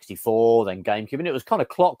 then GameCube, and it was kind of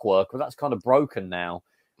clockwork, but that's kind of broken now.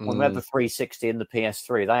 When we had the 360 and the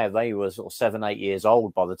PS3, they were sort of 7-8 years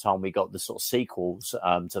old by the time we got the sort of sequels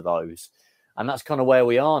to those, and that's kind of where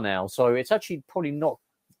we are now. So it's actually probably not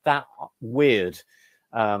that weird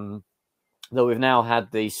that we've now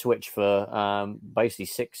had the Switch for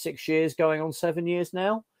basically six years, going on 7 years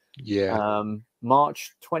now. Yeah.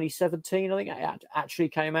 March 2017, I think it actually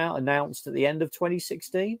came out, announced at the end of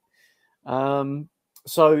 2016.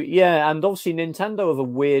 So yeah, and obviously Nintendo have a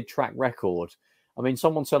weird track record. I mean,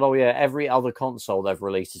 someone said, every other console they've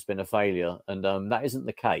released has been a failure, and that isn't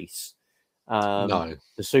the case. No.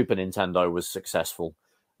 The Super Nintendo was successful.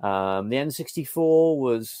 The N64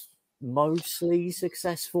 was mostly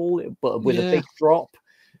successful, but with a big drop.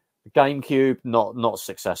 GameCube, not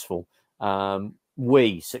successful.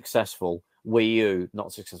 Wii, successful. Wii U,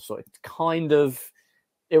 not successful.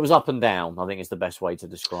 It was up and down, I think is the best way to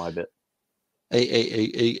describe it.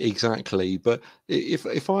 Exactly. But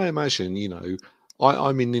if I imagine,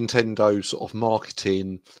 I'm in Nintendo sort of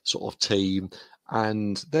marketing sort of team,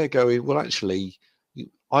 and they're going, well, actually,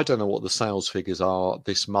 I don't know what the sales figures are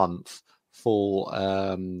this month for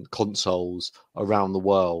consoles around the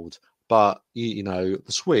world, but the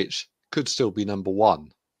Switch could still be number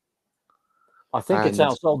one. I think it's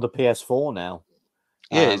outsold the PS4 now.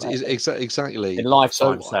 Yeah, exactly. In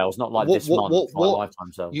lifetime sales, not like this month.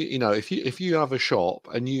 Lifetime sales. If you have a shop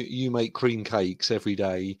and you make cream cakes every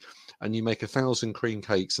day, and you make 1,000 cream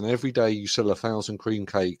cakes, and every day you sell 1,000 cream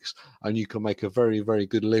cakes, and you can make a very, very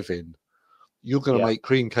good living, you're going to make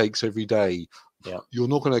cream cakes every day. Yeah. You're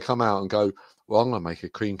not going to come out and go, well, I'm going to make a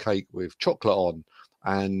cream cake with chocolate on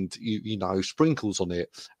and sprinkles on it,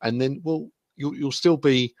 and then you'll still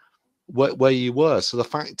be where you were. So the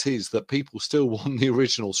fact is that people still want the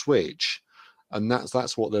original Switch, and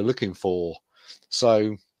that's what they're looking for.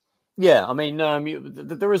 So yeah, I mean,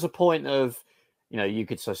 there is a point of, you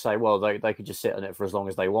could say, well, they could just sit on it for as long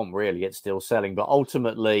as they want, really, it's still selling. But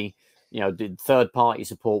ultimately, the third party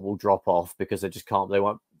support will drop off because they just can't, they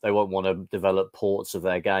won't want to develop ports of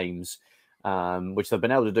their games, which they've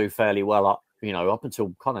been able to do fairly well up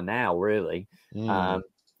until kind of now, really.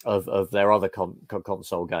 Of their other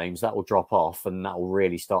console games, that will drop off, and that will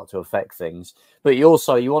really start to affect things. But you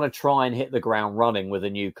want to try and hit the ground running with a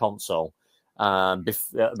new console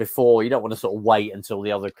before. You don't want to sort of wait until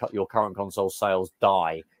your current console sales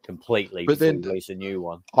die completely before you release a new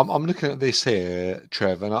one. I'm looking at this here,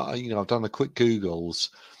 Trev, and I've done a quick Googles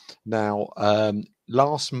now.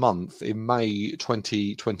 Last month in May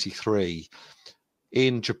 2023,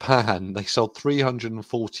 in Japan, they sold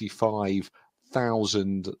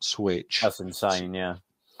 345,000 Switch. That's insane, yeah.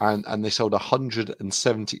 And they sold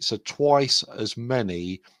 170, so twice as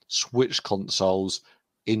many Switch consoles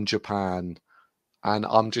in Japan. And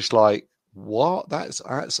I'm just like, what? That's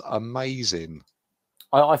amazing.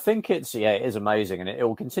 I think it is amazing, and it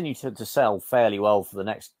will continue to sell fairly well for the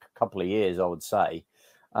next couple of years, I would say.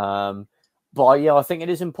 But yeah, I think it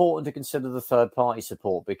is important to consider the third-party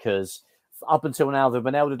support, because up until now they've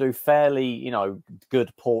been able to do fairly,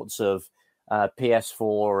 good ports of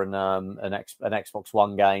PS4 and Xbox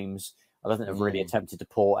One games. I don't think they've really attempted to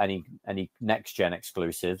port any next-gen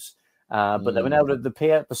exclusives. But they've been able to,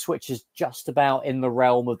 the Switch is just about in the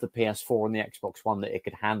realm of the PS4 and the Xbox One, that it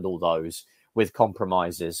could handle those with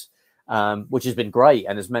compromises, which has been great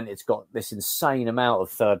and has meant it's got this insane amount of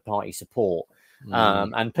third-party support.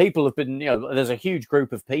 And people have been, there's a huge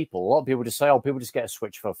group of people. A lot of people just say, oh, people just get a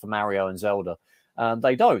Switch for Mario and Zelda.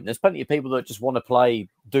 They don't. There's plenty of people that just want to play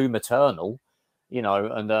Doom Eternal,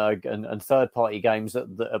 and third-party games that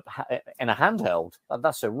are in a handheld.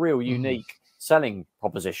 That's a real unique selling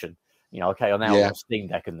proposition. Okay, now I've got Steam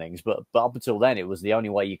Deck and things, but up until then, it was the only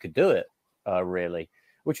way you could do it, really,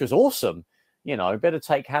 which was awesome. Better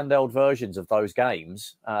take handheld versions of those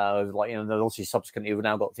games. They've obviously subsequently we've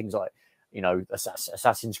now got things like,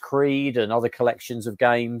 Assassin's Creed and other collections of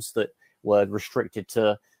games that were restricted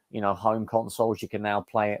to, home consoles. You can now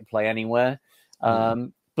play anywhere.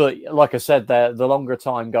 But like I said, the longer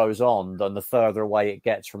time goes on, then the further away it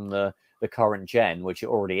gets from the current gen, which it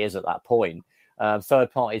already is at that point.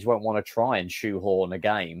 Third parties won't want to try and shoehorn a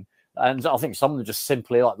game. And I think some of them just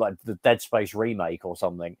simply like the Dead Space remake or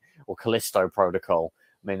something, or Callisto Protocol.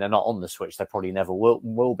 I mean, they're not on the Switch. They probably never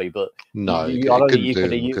will be. But no, you wouldn't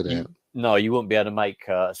be able to make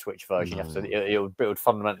a Switch version. No. It would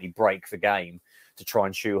fundamentally break the game to try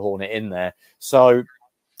and shoehorn it in there. So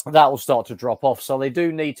that will start to drop off. So they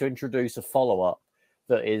do need to introduce a follow-up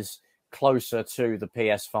that is closer to the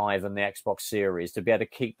PS5 and the Xbox Series to be able to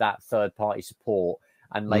keep that third-party support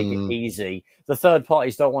and make it easy. The third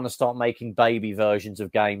parties don't want to start making baby versions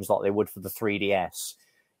of games like they would for the 3DS.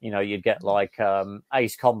 You'd get like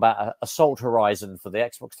Ace Combat Assault Horizon for the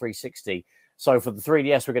Xbox 360. So for the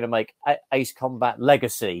 3DS, we're going to make Ace Combat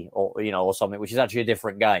Legacy or something, which is actually a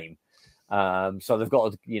different game. So they've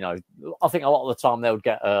got to, I think a lot of the time they would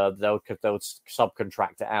get they would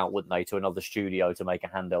subcontract it out, wouldn't they, to another studio to make a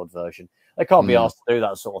handheld version. They can't be asked to do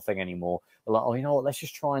that sort of thing anymore. They're like, oh, you know what? Let's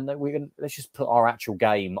just try and let's just put our actual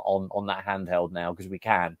game on that handheld now, because we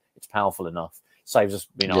can. It's powerful enough. Saves us,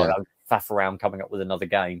 faff around coming up with another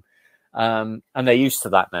game. And they're used to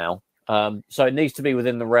that now. So it needs to be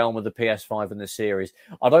within the realm of the PS5 and the series.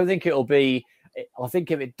 I don't think it'll be. I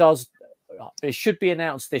think if it does. It should be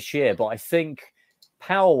announced this year, but I think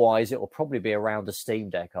power-wise, it will probably be around the Steam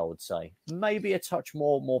Deck. I would say maybe a touch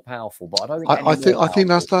more powerful, but I don't think. I think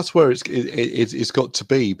that's where it's got to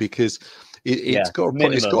be, because it's got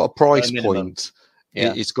a price point.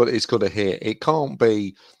 Yeah. It's got to hit. It can't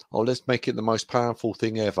be. Oh, let's make it the most powerful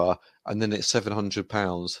thing ever, and then it's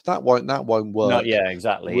 £700. That won't work. No, yeah,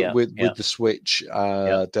 exactly. With the Switch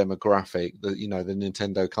demographic, the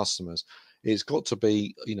Nintendo customers. It's got to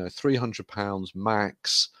be, £300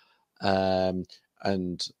 max, and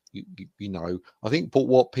I think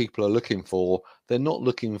what people are looking for, they're not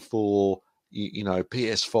looking for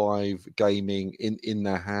PS5 gaming in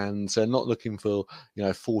their hands. They're not looking for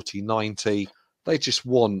 4090. They just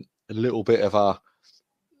want a little bit of a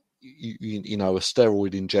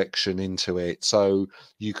steroid injection into it, so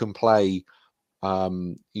you can play.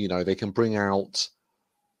 They can bring out.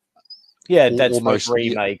 Yeah, Dead Space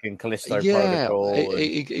remake and Callisto Protocol.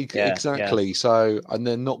 Exactly. Yeah. So, and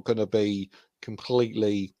they're not going to be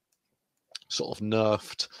completely sort of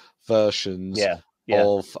nerfed versions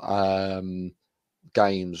of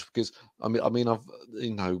games, because I mean,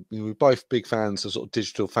 we're both big fans of sort of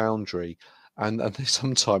Digital Foundry, and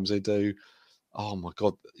sometimes they do. Oh my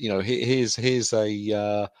God! Here's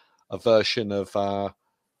a version of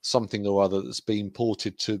something or other that's been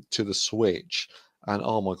ported to the Switch. And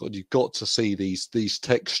oh my God, you've got to see these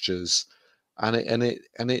textures, and it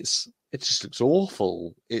just looks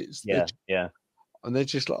awful. And they're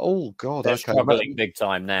just like, oh God, they're struggling big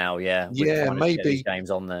time now. Maybe these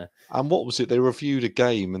games on there. And what was it? They reviewed a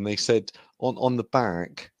game and they said on the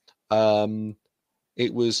back,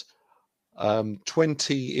 it was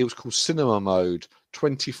 20. It was called Cinema Mode,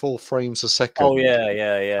 24 frames a second. Oh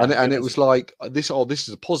yeah. And it was like this. Oh, this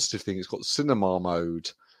is a positive thing. It's got Cinema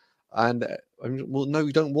Mode. And no,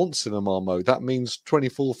 you don't want cinema mode. That means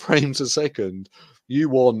 24 frames a second. You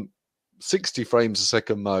want 60 frames a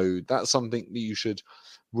second mode. That's something that you should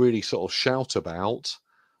really sort of shout about.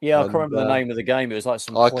 Yeah, I And, can't remember the name of the game. It was like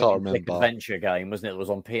some I point can't and click remember. adventure game, wasn't it? It was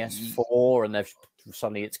on PS4, and they've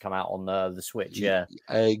suddenly it's come out on the Switch. Yeah,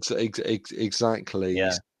 Exactly.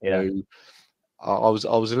 yeah, yeah. So I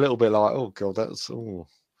was a little bit like, oh god, that's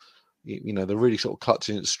they're really sort of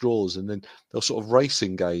clutching at straws, and then there were sort of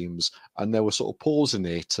racing games, and they were sort of pausing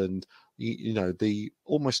it, and the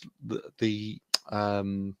almost the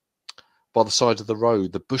by the side of the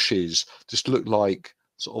road, the bushes just looked like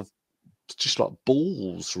sort of just like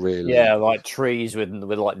balls, really. Yeah, like trees with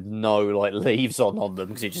like no like leaves on them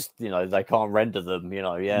because it just they can't render them.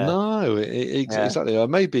 Yeah. No, exactly.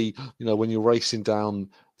 Maybe when you're racing down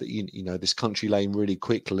this country lane really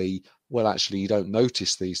quickly, well, actually, you don't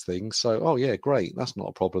notice these things. So, oh yeah, great, that's not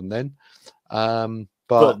a problem then. But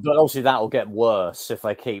obviously that will get worse if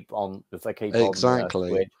they keep on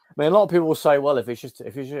exactly. On, I mean, a lot of people will say, well, if it's just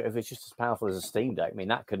as powerful as a Steam Deck, I mean,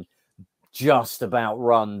 that can just about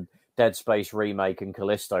run Dead Space Remake and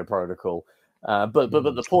Callisto Protocol. But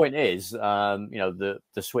the point is, the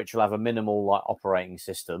Switch will have a minimal like operating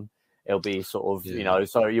system. It'll be sort of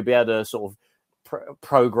so you'll be able to sort of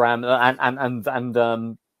program and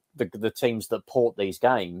the teams that port these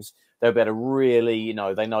games, they'll be able to really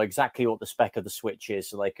they know exactly what the spec of the Switch is,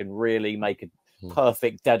 so they can really make a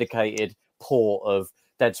perfect dedicated port of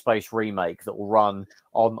Dead Space Remake that will run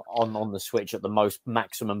on the Switch at the most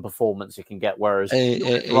maximum performance it can get, whereas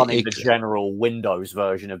running the general Windows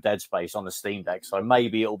version of Dead Space on the Steam Deck. So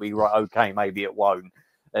maybe it'll be okay, maybe it won't.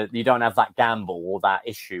 You don't have that gamble or that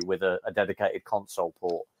issue with a dedicated console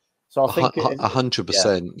port. So I think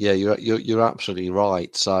 100%. Yeah, you're absolutely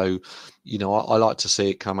right. So I like to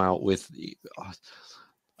see it come out with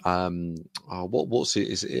what's it?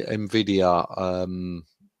 Is it NVIDIA?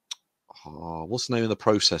 What's the name of the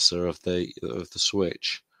processor of the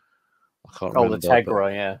Switch? I can't remember. The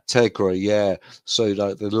Tegra, yeah. Tegra, yeah. So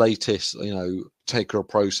like the latest, Tegra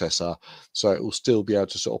processor, so it will still be able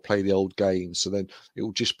to sort of play the old games. So then it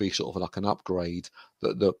will just be sort of like an upgrade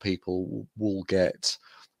that people will get.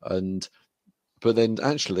 But then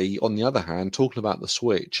actually, on the other hand, talking about the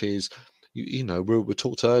Switch is, we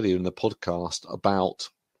talked earlier in the podcast about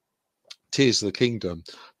Tears of the Kingdom.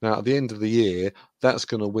 Now, at the end of the year, that's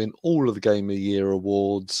going to win all of the Game of the Year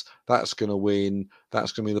awards. That's going to be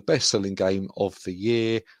the best-selling game of the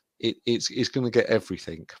year. It's going to get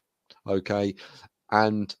everything, okay?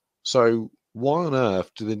 And so why on earth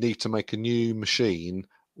do they need to make a new machine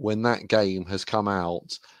when that game has come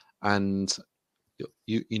out and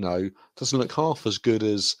doesn't look half as good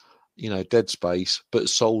as Dead Space, but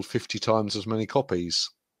sold 50 times as many copies?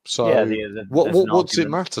 So what's it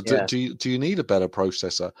matter? Yeah. Do you need a better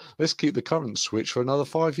processor? Let's keep the current Switch for another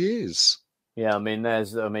 5 years. Yeah,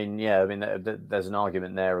 there's an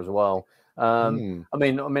argument there as well. I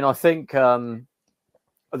think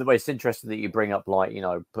the way it's interesting that you bring up putting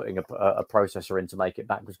a processor in to make it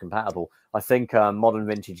backwards compatible. I think Modern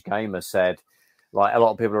Vintage Gamer said a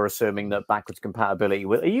lot of people are assuming that backwards compatibility.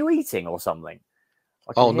 Are you eating or something?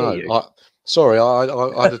 Oh no! Sorry,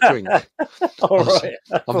 I had a drink. All right.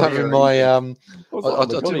 I'm having my I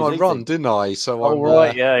did my run, didn't I? So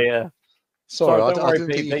right, yeah. Sorry, I didn't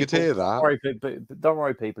think you could hear that. Don't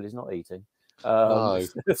worry, people. He's not eating. No,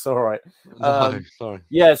 it's all right. No, sorry.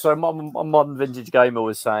 Yeah, so Modern Vintage Gamer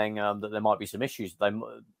was saying that there might be some issues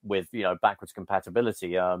with backwards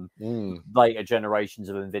compatibility. Later generations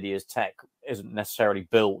of NVIDIA's tech isn't necessarily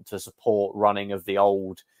built to support running of the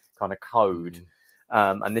old kind of code.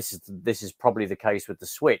 And this is probably the case with the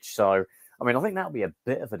Switch. So, I think that would be a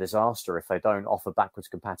bit of a disaster if they don't offer backwards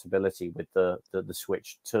compatibility with the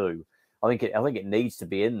Switch 2. I think it needs to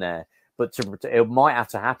be in there, but it might have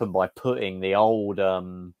to happen by putting the old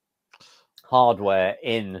hardware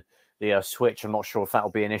in the Switch. I'm not sure if that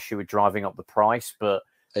will be an issue with driving up the price, but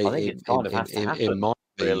I think it kind of has to happen. It might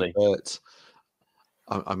be, really. But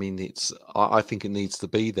I think it needs to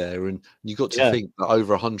be there, and you got to think that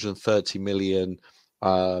over 130 million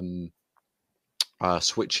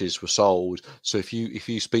Switches were sold. So if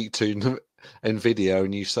you speak to NVIDIA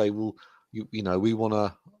and you say, well,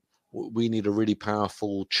 we need a really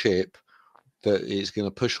powerful chip that is going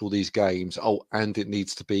to push all these games. Oh, and it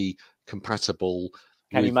needs to be compatible.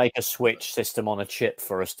 Can you make a Switch system on a chip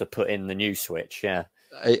for us to put in the new Switch? Yeah,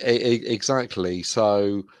 exactly.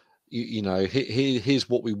 So here's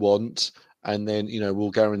what we want, and then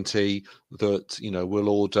we'll guarantee that we'll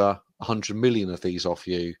order 100 million of these off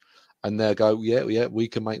you, and they'll go, yeah, we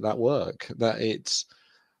can make that work. That it's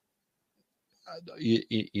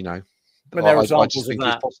But there are examples of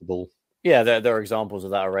that. It's possible. Yeah, there are examples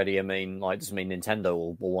of that already. Doesn't mean Nintendo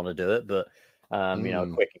will want to do it, but A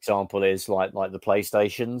quick example is like the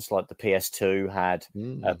PlayStations, like the PS2 had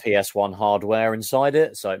PS1 hardware inside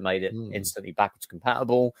it, so it made it instantly backwards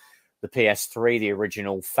compatible. The PS3, the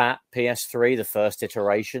original fat PS3, the first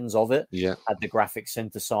iterations of it, had the graphic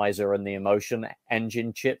synthesizer and the emotion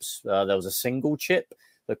engine chips. There was a single chip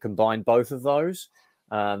that combined both of those.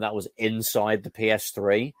 That was inside the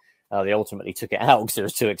PS3. They ultimately took it out because it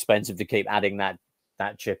was too expensive to keep adding that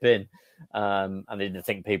chip in. And they didn't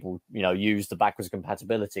think people, use the backwards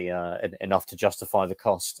compatibility enough to justify the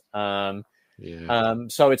cost. So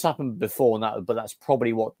it's happened before, but that's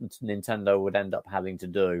probably what Nintendo would end up having to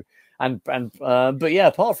do. But yeah,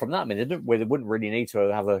 apart from that, I mean, they wouldn't really need to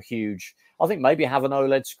have a huge. I think maybe have an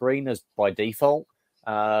OLED screen as by default.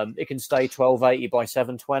 It can stay 1280 by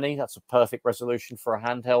 720. That's a perfect resolution for a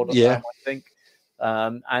handheld. I think.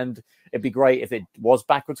 And it'd be great if it was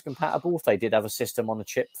backwards compatible. If they did have a system on a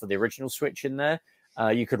chip for the original Switch in there,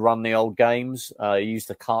 you could run the old games, use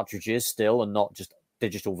the cartridges still, and not just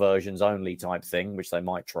digital versions only type thing, which they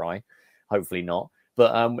might try. Hopefully not,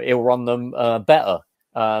 but it'll run them better.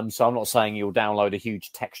 So I'm not saying you'll download a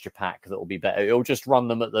huge texture pack that will be better. It'll just run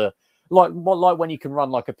them at the like when you can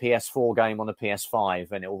run like a PS4 game on a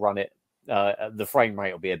PS5, and it'll run it. The frame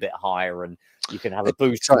rate will be a bit higher, and you can have a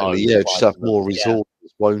boost mode. Yeah, just have more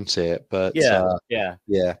resources, won't it? But yeah.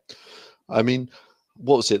 I mean,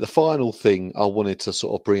 what was it? The final thing I wanted to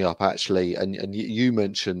sort of bring up, actually, and you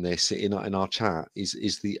mentioned this in our chat,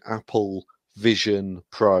 is the Apple Vision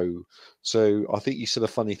Pro. So I think you said a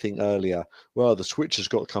funny thing earlier. Well, the Switch has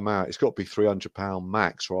got to come out. It's got to be £300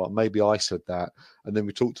 max, right? Maybe I said that, and then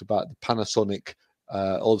we talked about the Panasonic.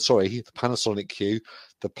 The Panasonic Q,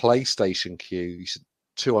 the PlayStation Q. You said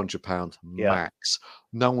 £200 max.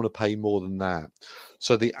 No one will pay more than that.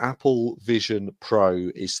 So the Apple Vision Pro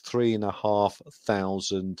is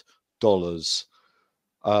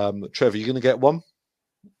 $3,500. Trevor, you going to get one?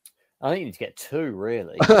 I think you need to get two,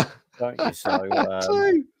 really, don't you? So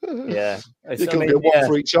yeah, you're going to get one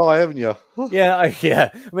for each eye, haven't you? yeah.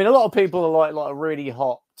 I mean, a lot of people are like a really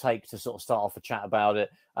hot take to sort of start off a chat about it.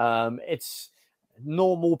 It's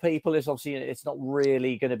normal people. It's not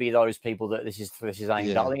really going to be those people that this is aimed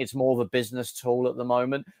at. I think it's more of a business tool at the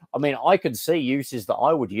moment. I mean, I could see uses that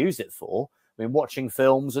I would use it for. I mean, watching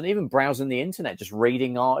films and even browsing the internet, just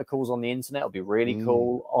reading articles on the internet would be really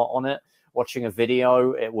cool on it. Watching a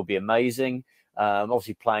video, it would be amazing.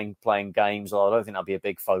 Obviously, playing games, I don't think that'd be a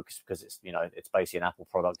big focus because it's basically an Apple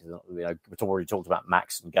product. We've already talked about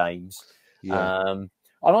Macs and games, and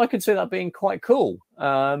I could see that being quite cool.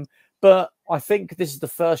 But I think this is the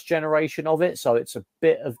first generation of it, so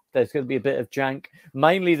there's going to be a bit of jank.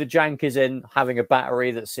 Mainly, the jank is in having a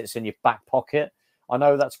battery that sits in your back pocket. I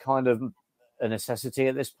know that's kind of a necessity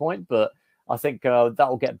at this point, but I think that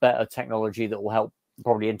will get better technology that will help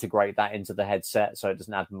probably integrate that into the headset so it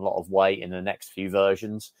doesn't add a lot of weight in the next few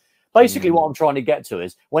versions. Basically, what I'm trying to get to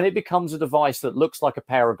is when it becomes a device that looks like a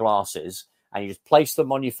pair of glasses and you just place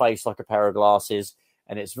them on your face like a pair of glasses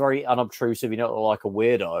and it's very unobtrusive, you don't look like a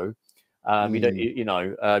weirdo. You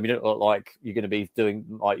don't look like you're going to be doing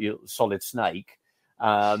like your Solid Snake.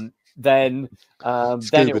 Then it will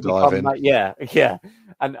become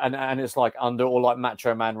and it's like under, or like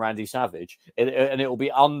Macho Man Randy Savage, and it will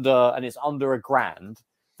be under, and it's under $1,000.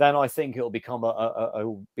 Then I think it will become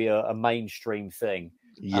a mainstream thing.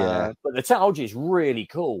 But the technology is really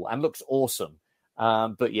cool and looks awesome.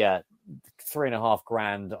 But yeah,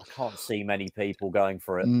 $3,500. I can't see many people going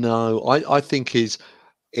for it. No, I think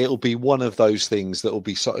it'll be one of those things that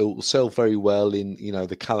it will sell very well in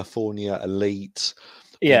the California elite.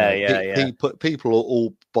 People will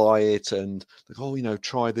all buy it and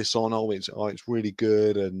try this on. It's really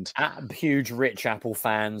good, and huge rich Apple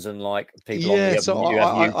fans and like people. So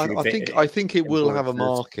I think it will have a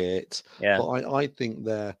market. But I think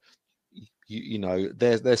their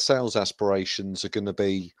sales aspirations are going to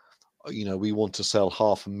be, we want to sell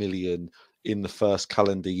 500,000 in the first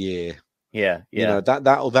calendar year.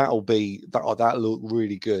 That'll look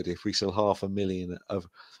really good if we sell 500,000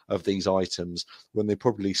 of these items when they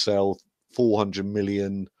probably sell 400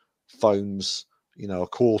 million phones, a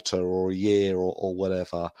quarter or a year or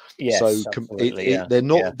whatever. They're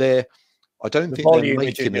not there. I don't think they're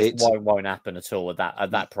making it. Won't happen at all at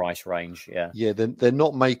that price range. They're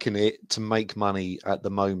not making it to make money at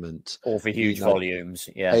the moment, or for huge volumes.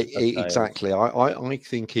 Exactly. I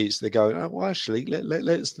think they're going. Oh, well, actually,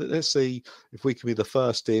 let's see if we can be the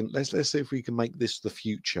first in. Let's see if we can make this the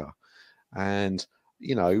future. And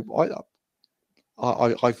I'm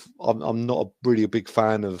not really a big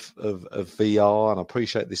fan of VR, and I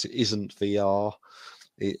appreciate this isn't VR.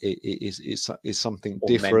 is something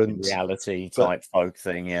Augmented different, reality type folk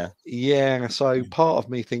thing. Yeah. So part of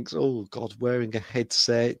me thinks, oh God, wearing a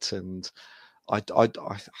headset, and I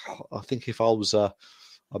think if I was a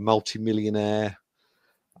multi-millionaire,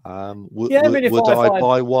 would I mean, if I I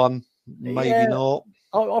buy one? Maybe not.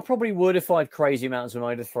 I probably would if I had crazy amounts of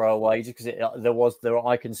money to throw away, just because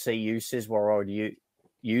I can see uses where I would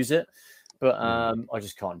use it, but I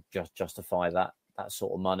just can't justify that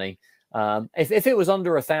sort of money. If it was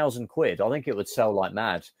under £1,000, I think it would sell like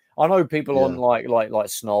mad. I know people on like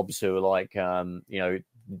snobs who are like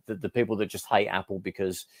the people that just hate Apple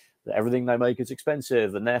because everything they make is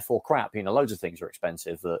expensive and therefore crap. Loads of things are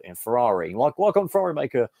expensive. In Ferrari, why can't Ferrari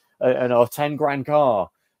make a 10 grand car?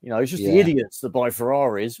 It's just the idiots that buy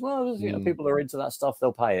Ferraris. Well, people are into that stuff;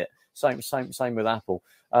 they'll pay it. Same with Apple.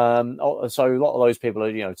 So a lot of those people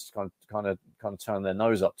are, just kind of turn their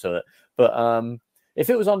nose up to it. But if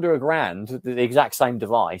it was under £1,000, the exact same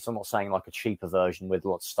device, I'm not saying like a cheaper version with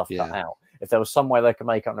lots of stuff cut out. If there was some way they could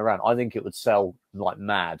make it under £1,000, I think it would sell like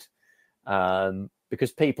mad.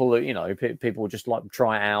 Because people, people would just like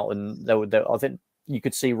try it out, and I think you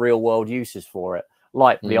could see real world uses for it,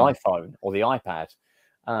 like the iPhone or the iPad.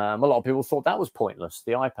 A lot of people thought that was pointless.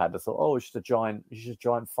 The iPad, they thought, oh, it's just a giant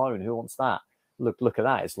phone. Who wants that? Look at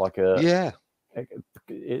that. It's like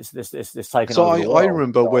it's taking so over the world. I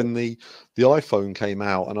remember when the iPhone came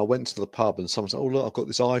out, and I went to the pub, and someone said, oh look, I've got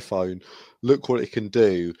this iPhone, look what it can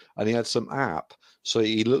do. And he had some app, so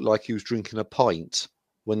he looked like he was drinking a pint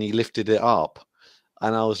when he lifted it up.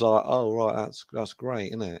 And I was like, oh right, that's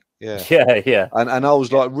great, isn't it? Yeah. And I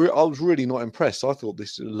was like, I was really not impressed. I thought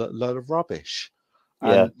this is a load of rubbish.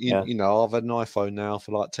 And I've had an iPhone now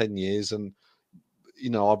for like 10 years, and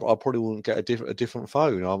I probably wouldn't get a different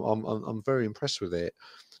phone. I'm very impressed with it.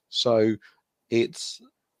 So it's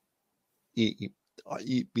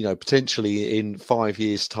potentially in 5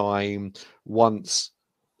 years' time, once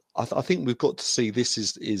I think we've got to see this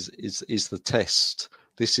is the test.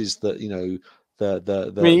 This is the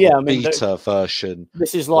beta version.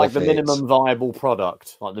 This is like the minimum viable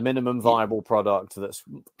product, that's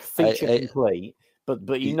feature complete. But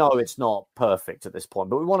it's not perfect at this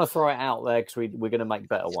point. But we want to throw it out there because we're going to make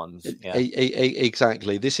better ones. Yeah.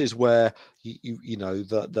 Exactly. This is where the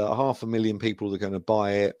 500,000 people that are going to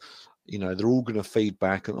buy it. They're all going to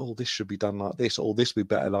feedback and this should be done like this, or this would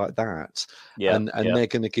be better like that. And they're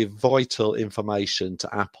going to give vital information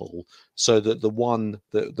to Apple so that the one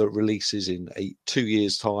that releases in 2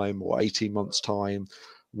 years' time or 18 months' time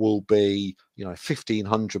will be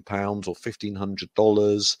 £1,500 or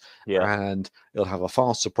 $1,500, and it'll have a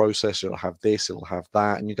faster processor, it'll have this, it'll have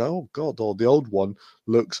that, and you go, oh god, the old one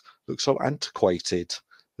looks so antiquated.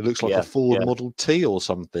 It looks like a Ford Model T or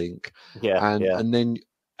something.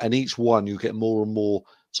 And each one you get more and more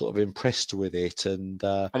sort of impressed with it, and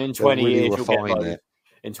in 20 years refine it.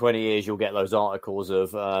 In 20 years, you'll get those articles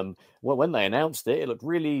of, when they announced it, it looked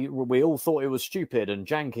really, we all thought it was stupid and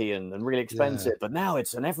janky and really expensive, but now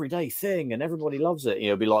it's an everyday thing and everybody loves it.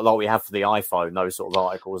 It'll be like we have for the iPhone, those sort of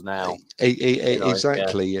articles now.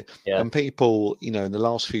 Exactly. And people, in the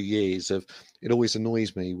last few years, it always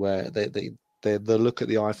annoys me where they look at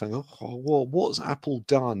the iPhone, what's Apple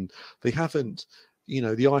done? They haven't, the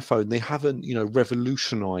iPhone, they haven't,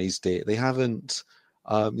 revolutionized it. They haven't,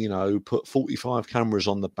 put 45 cameras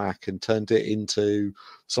on the back and turned it into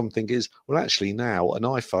something. Actually now an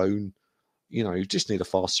iPhone, you just need a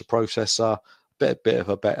faster processor, bit of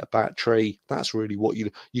a better battery. That's really what you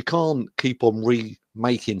can't keep on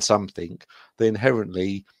remaking something that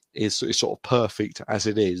inherently is sort of perfect as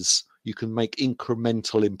it is. You can make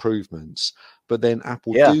incremental improvements, but then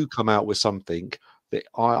Apple do come out with something that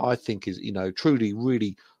I think is, truly,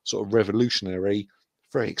 really sort of revolutionary,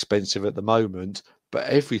 very expensive at the moment, but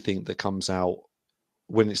everything that comes out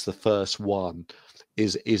when it's the first one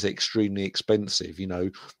is extremely expensive.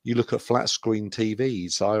 You look at flat screen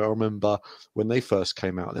TVs. I remember when they first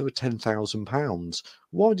came out, they were £10,000.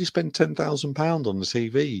 Why would you spend £10,000 on the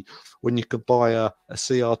TV when you could buy a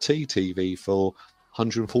CRT TV for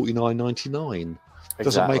 $149.99?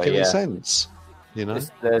 Doesn't make any sense.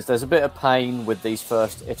 There's a bit of pain with these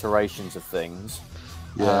first iterations of things.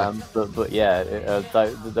 There'll be the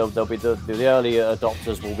early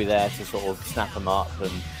adopters will be there to sort of snap them up,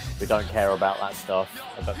 and we don't care about that stuff,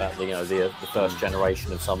 about the first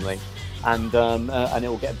generation of something, and it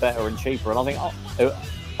will get better and cheaper. And I think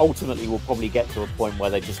ultimately we'll probably get to a point where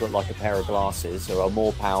they just look like a pair of glasses or are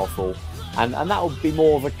more powerful, and that will be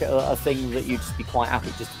more of a thing that you'd just be quite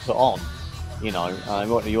happy just to put on. You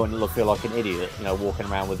won't feel like an idiot, walking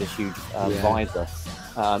around with this huge visor.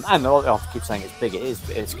 And I have to keep saying it's big. It's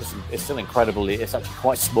still incredibly. It's actually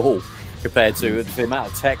quite small. compared to the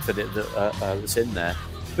amount of tech that's in there.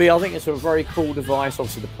 But yeah, I think it's a very cool device.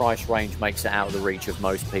 Obviously, the price range makes it out of the reach of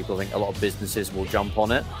most people. I think a lot of businesses will jump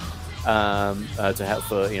on it to help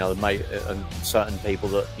for and certain people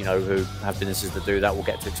that who have businesses that do that will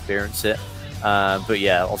get to experience it. But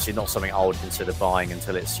yeah, obviously not something I would consider buying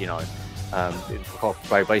until it's basically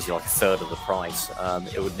like a third of the price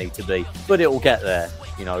it would need to be. But it will get there.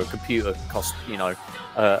 A computer cost the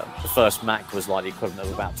first Mac was like the equivalent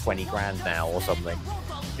of about 20 grand now or something,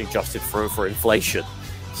 adjusted for inflation.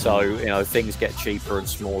 So things get cheaper and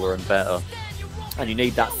smaller and better, and you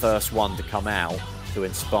need that first one to come out to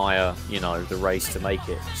inspire the race to make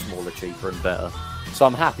it smaller, cheaper and better. So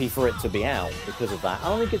I'm happy for it to be out because of that.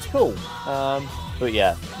 I think it's cool. But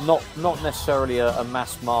yeah, not necessarily a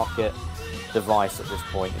mass market device at this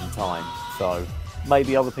point in time. So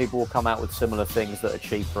maybe other people will come out with similar things that are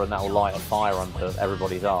cheaper, and that will light a fire under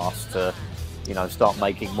everybody's arse to start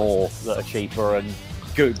making more that are cheaper. And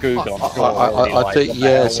Google, I think,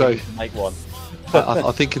 yeah. So make one.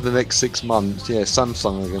 I think in the next 6 months,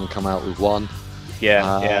 Samsung are going to come out with one.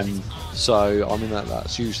 Yeah. So I mean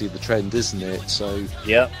that's usually the trend, isn't it? So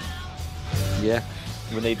yeah,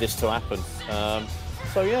 we need this to happen.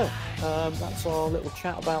 That's our little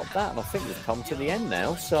chat about that, and I think we've come to the end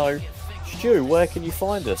now. So, Stu, where can you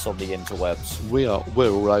find us on the interwebs? We're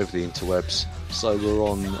all over the interwebs. So we're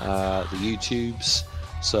on the YouTubes.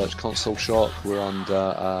 Search Console Shock. We're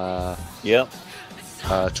under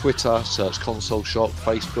Twitter. Search Console Shock.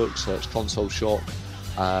 Facebook. Search Console Shock.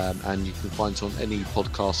 And you can find us on any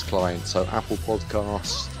podcast client. So Apple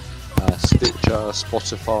Podcasts, Stitcher,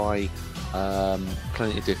 Spotify,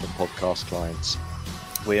 plenty of different podcast clients.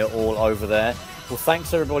 We are all over there. Well,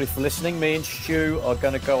 thanks everybody for listening. Me and Stu are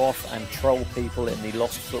going to go off and troll people in the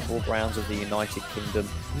lost football grounds of the United Kingdom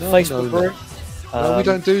Facebook group. No, we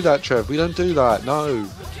don't do that, Trev. We don't do that. No.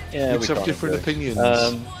 Yeah, we have different opinions.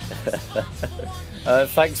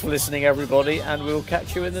 Thanks for listening, everybody, and we'll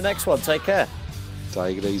catch you in the next one. Take care.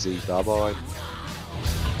 Take it easy. Bye-bye.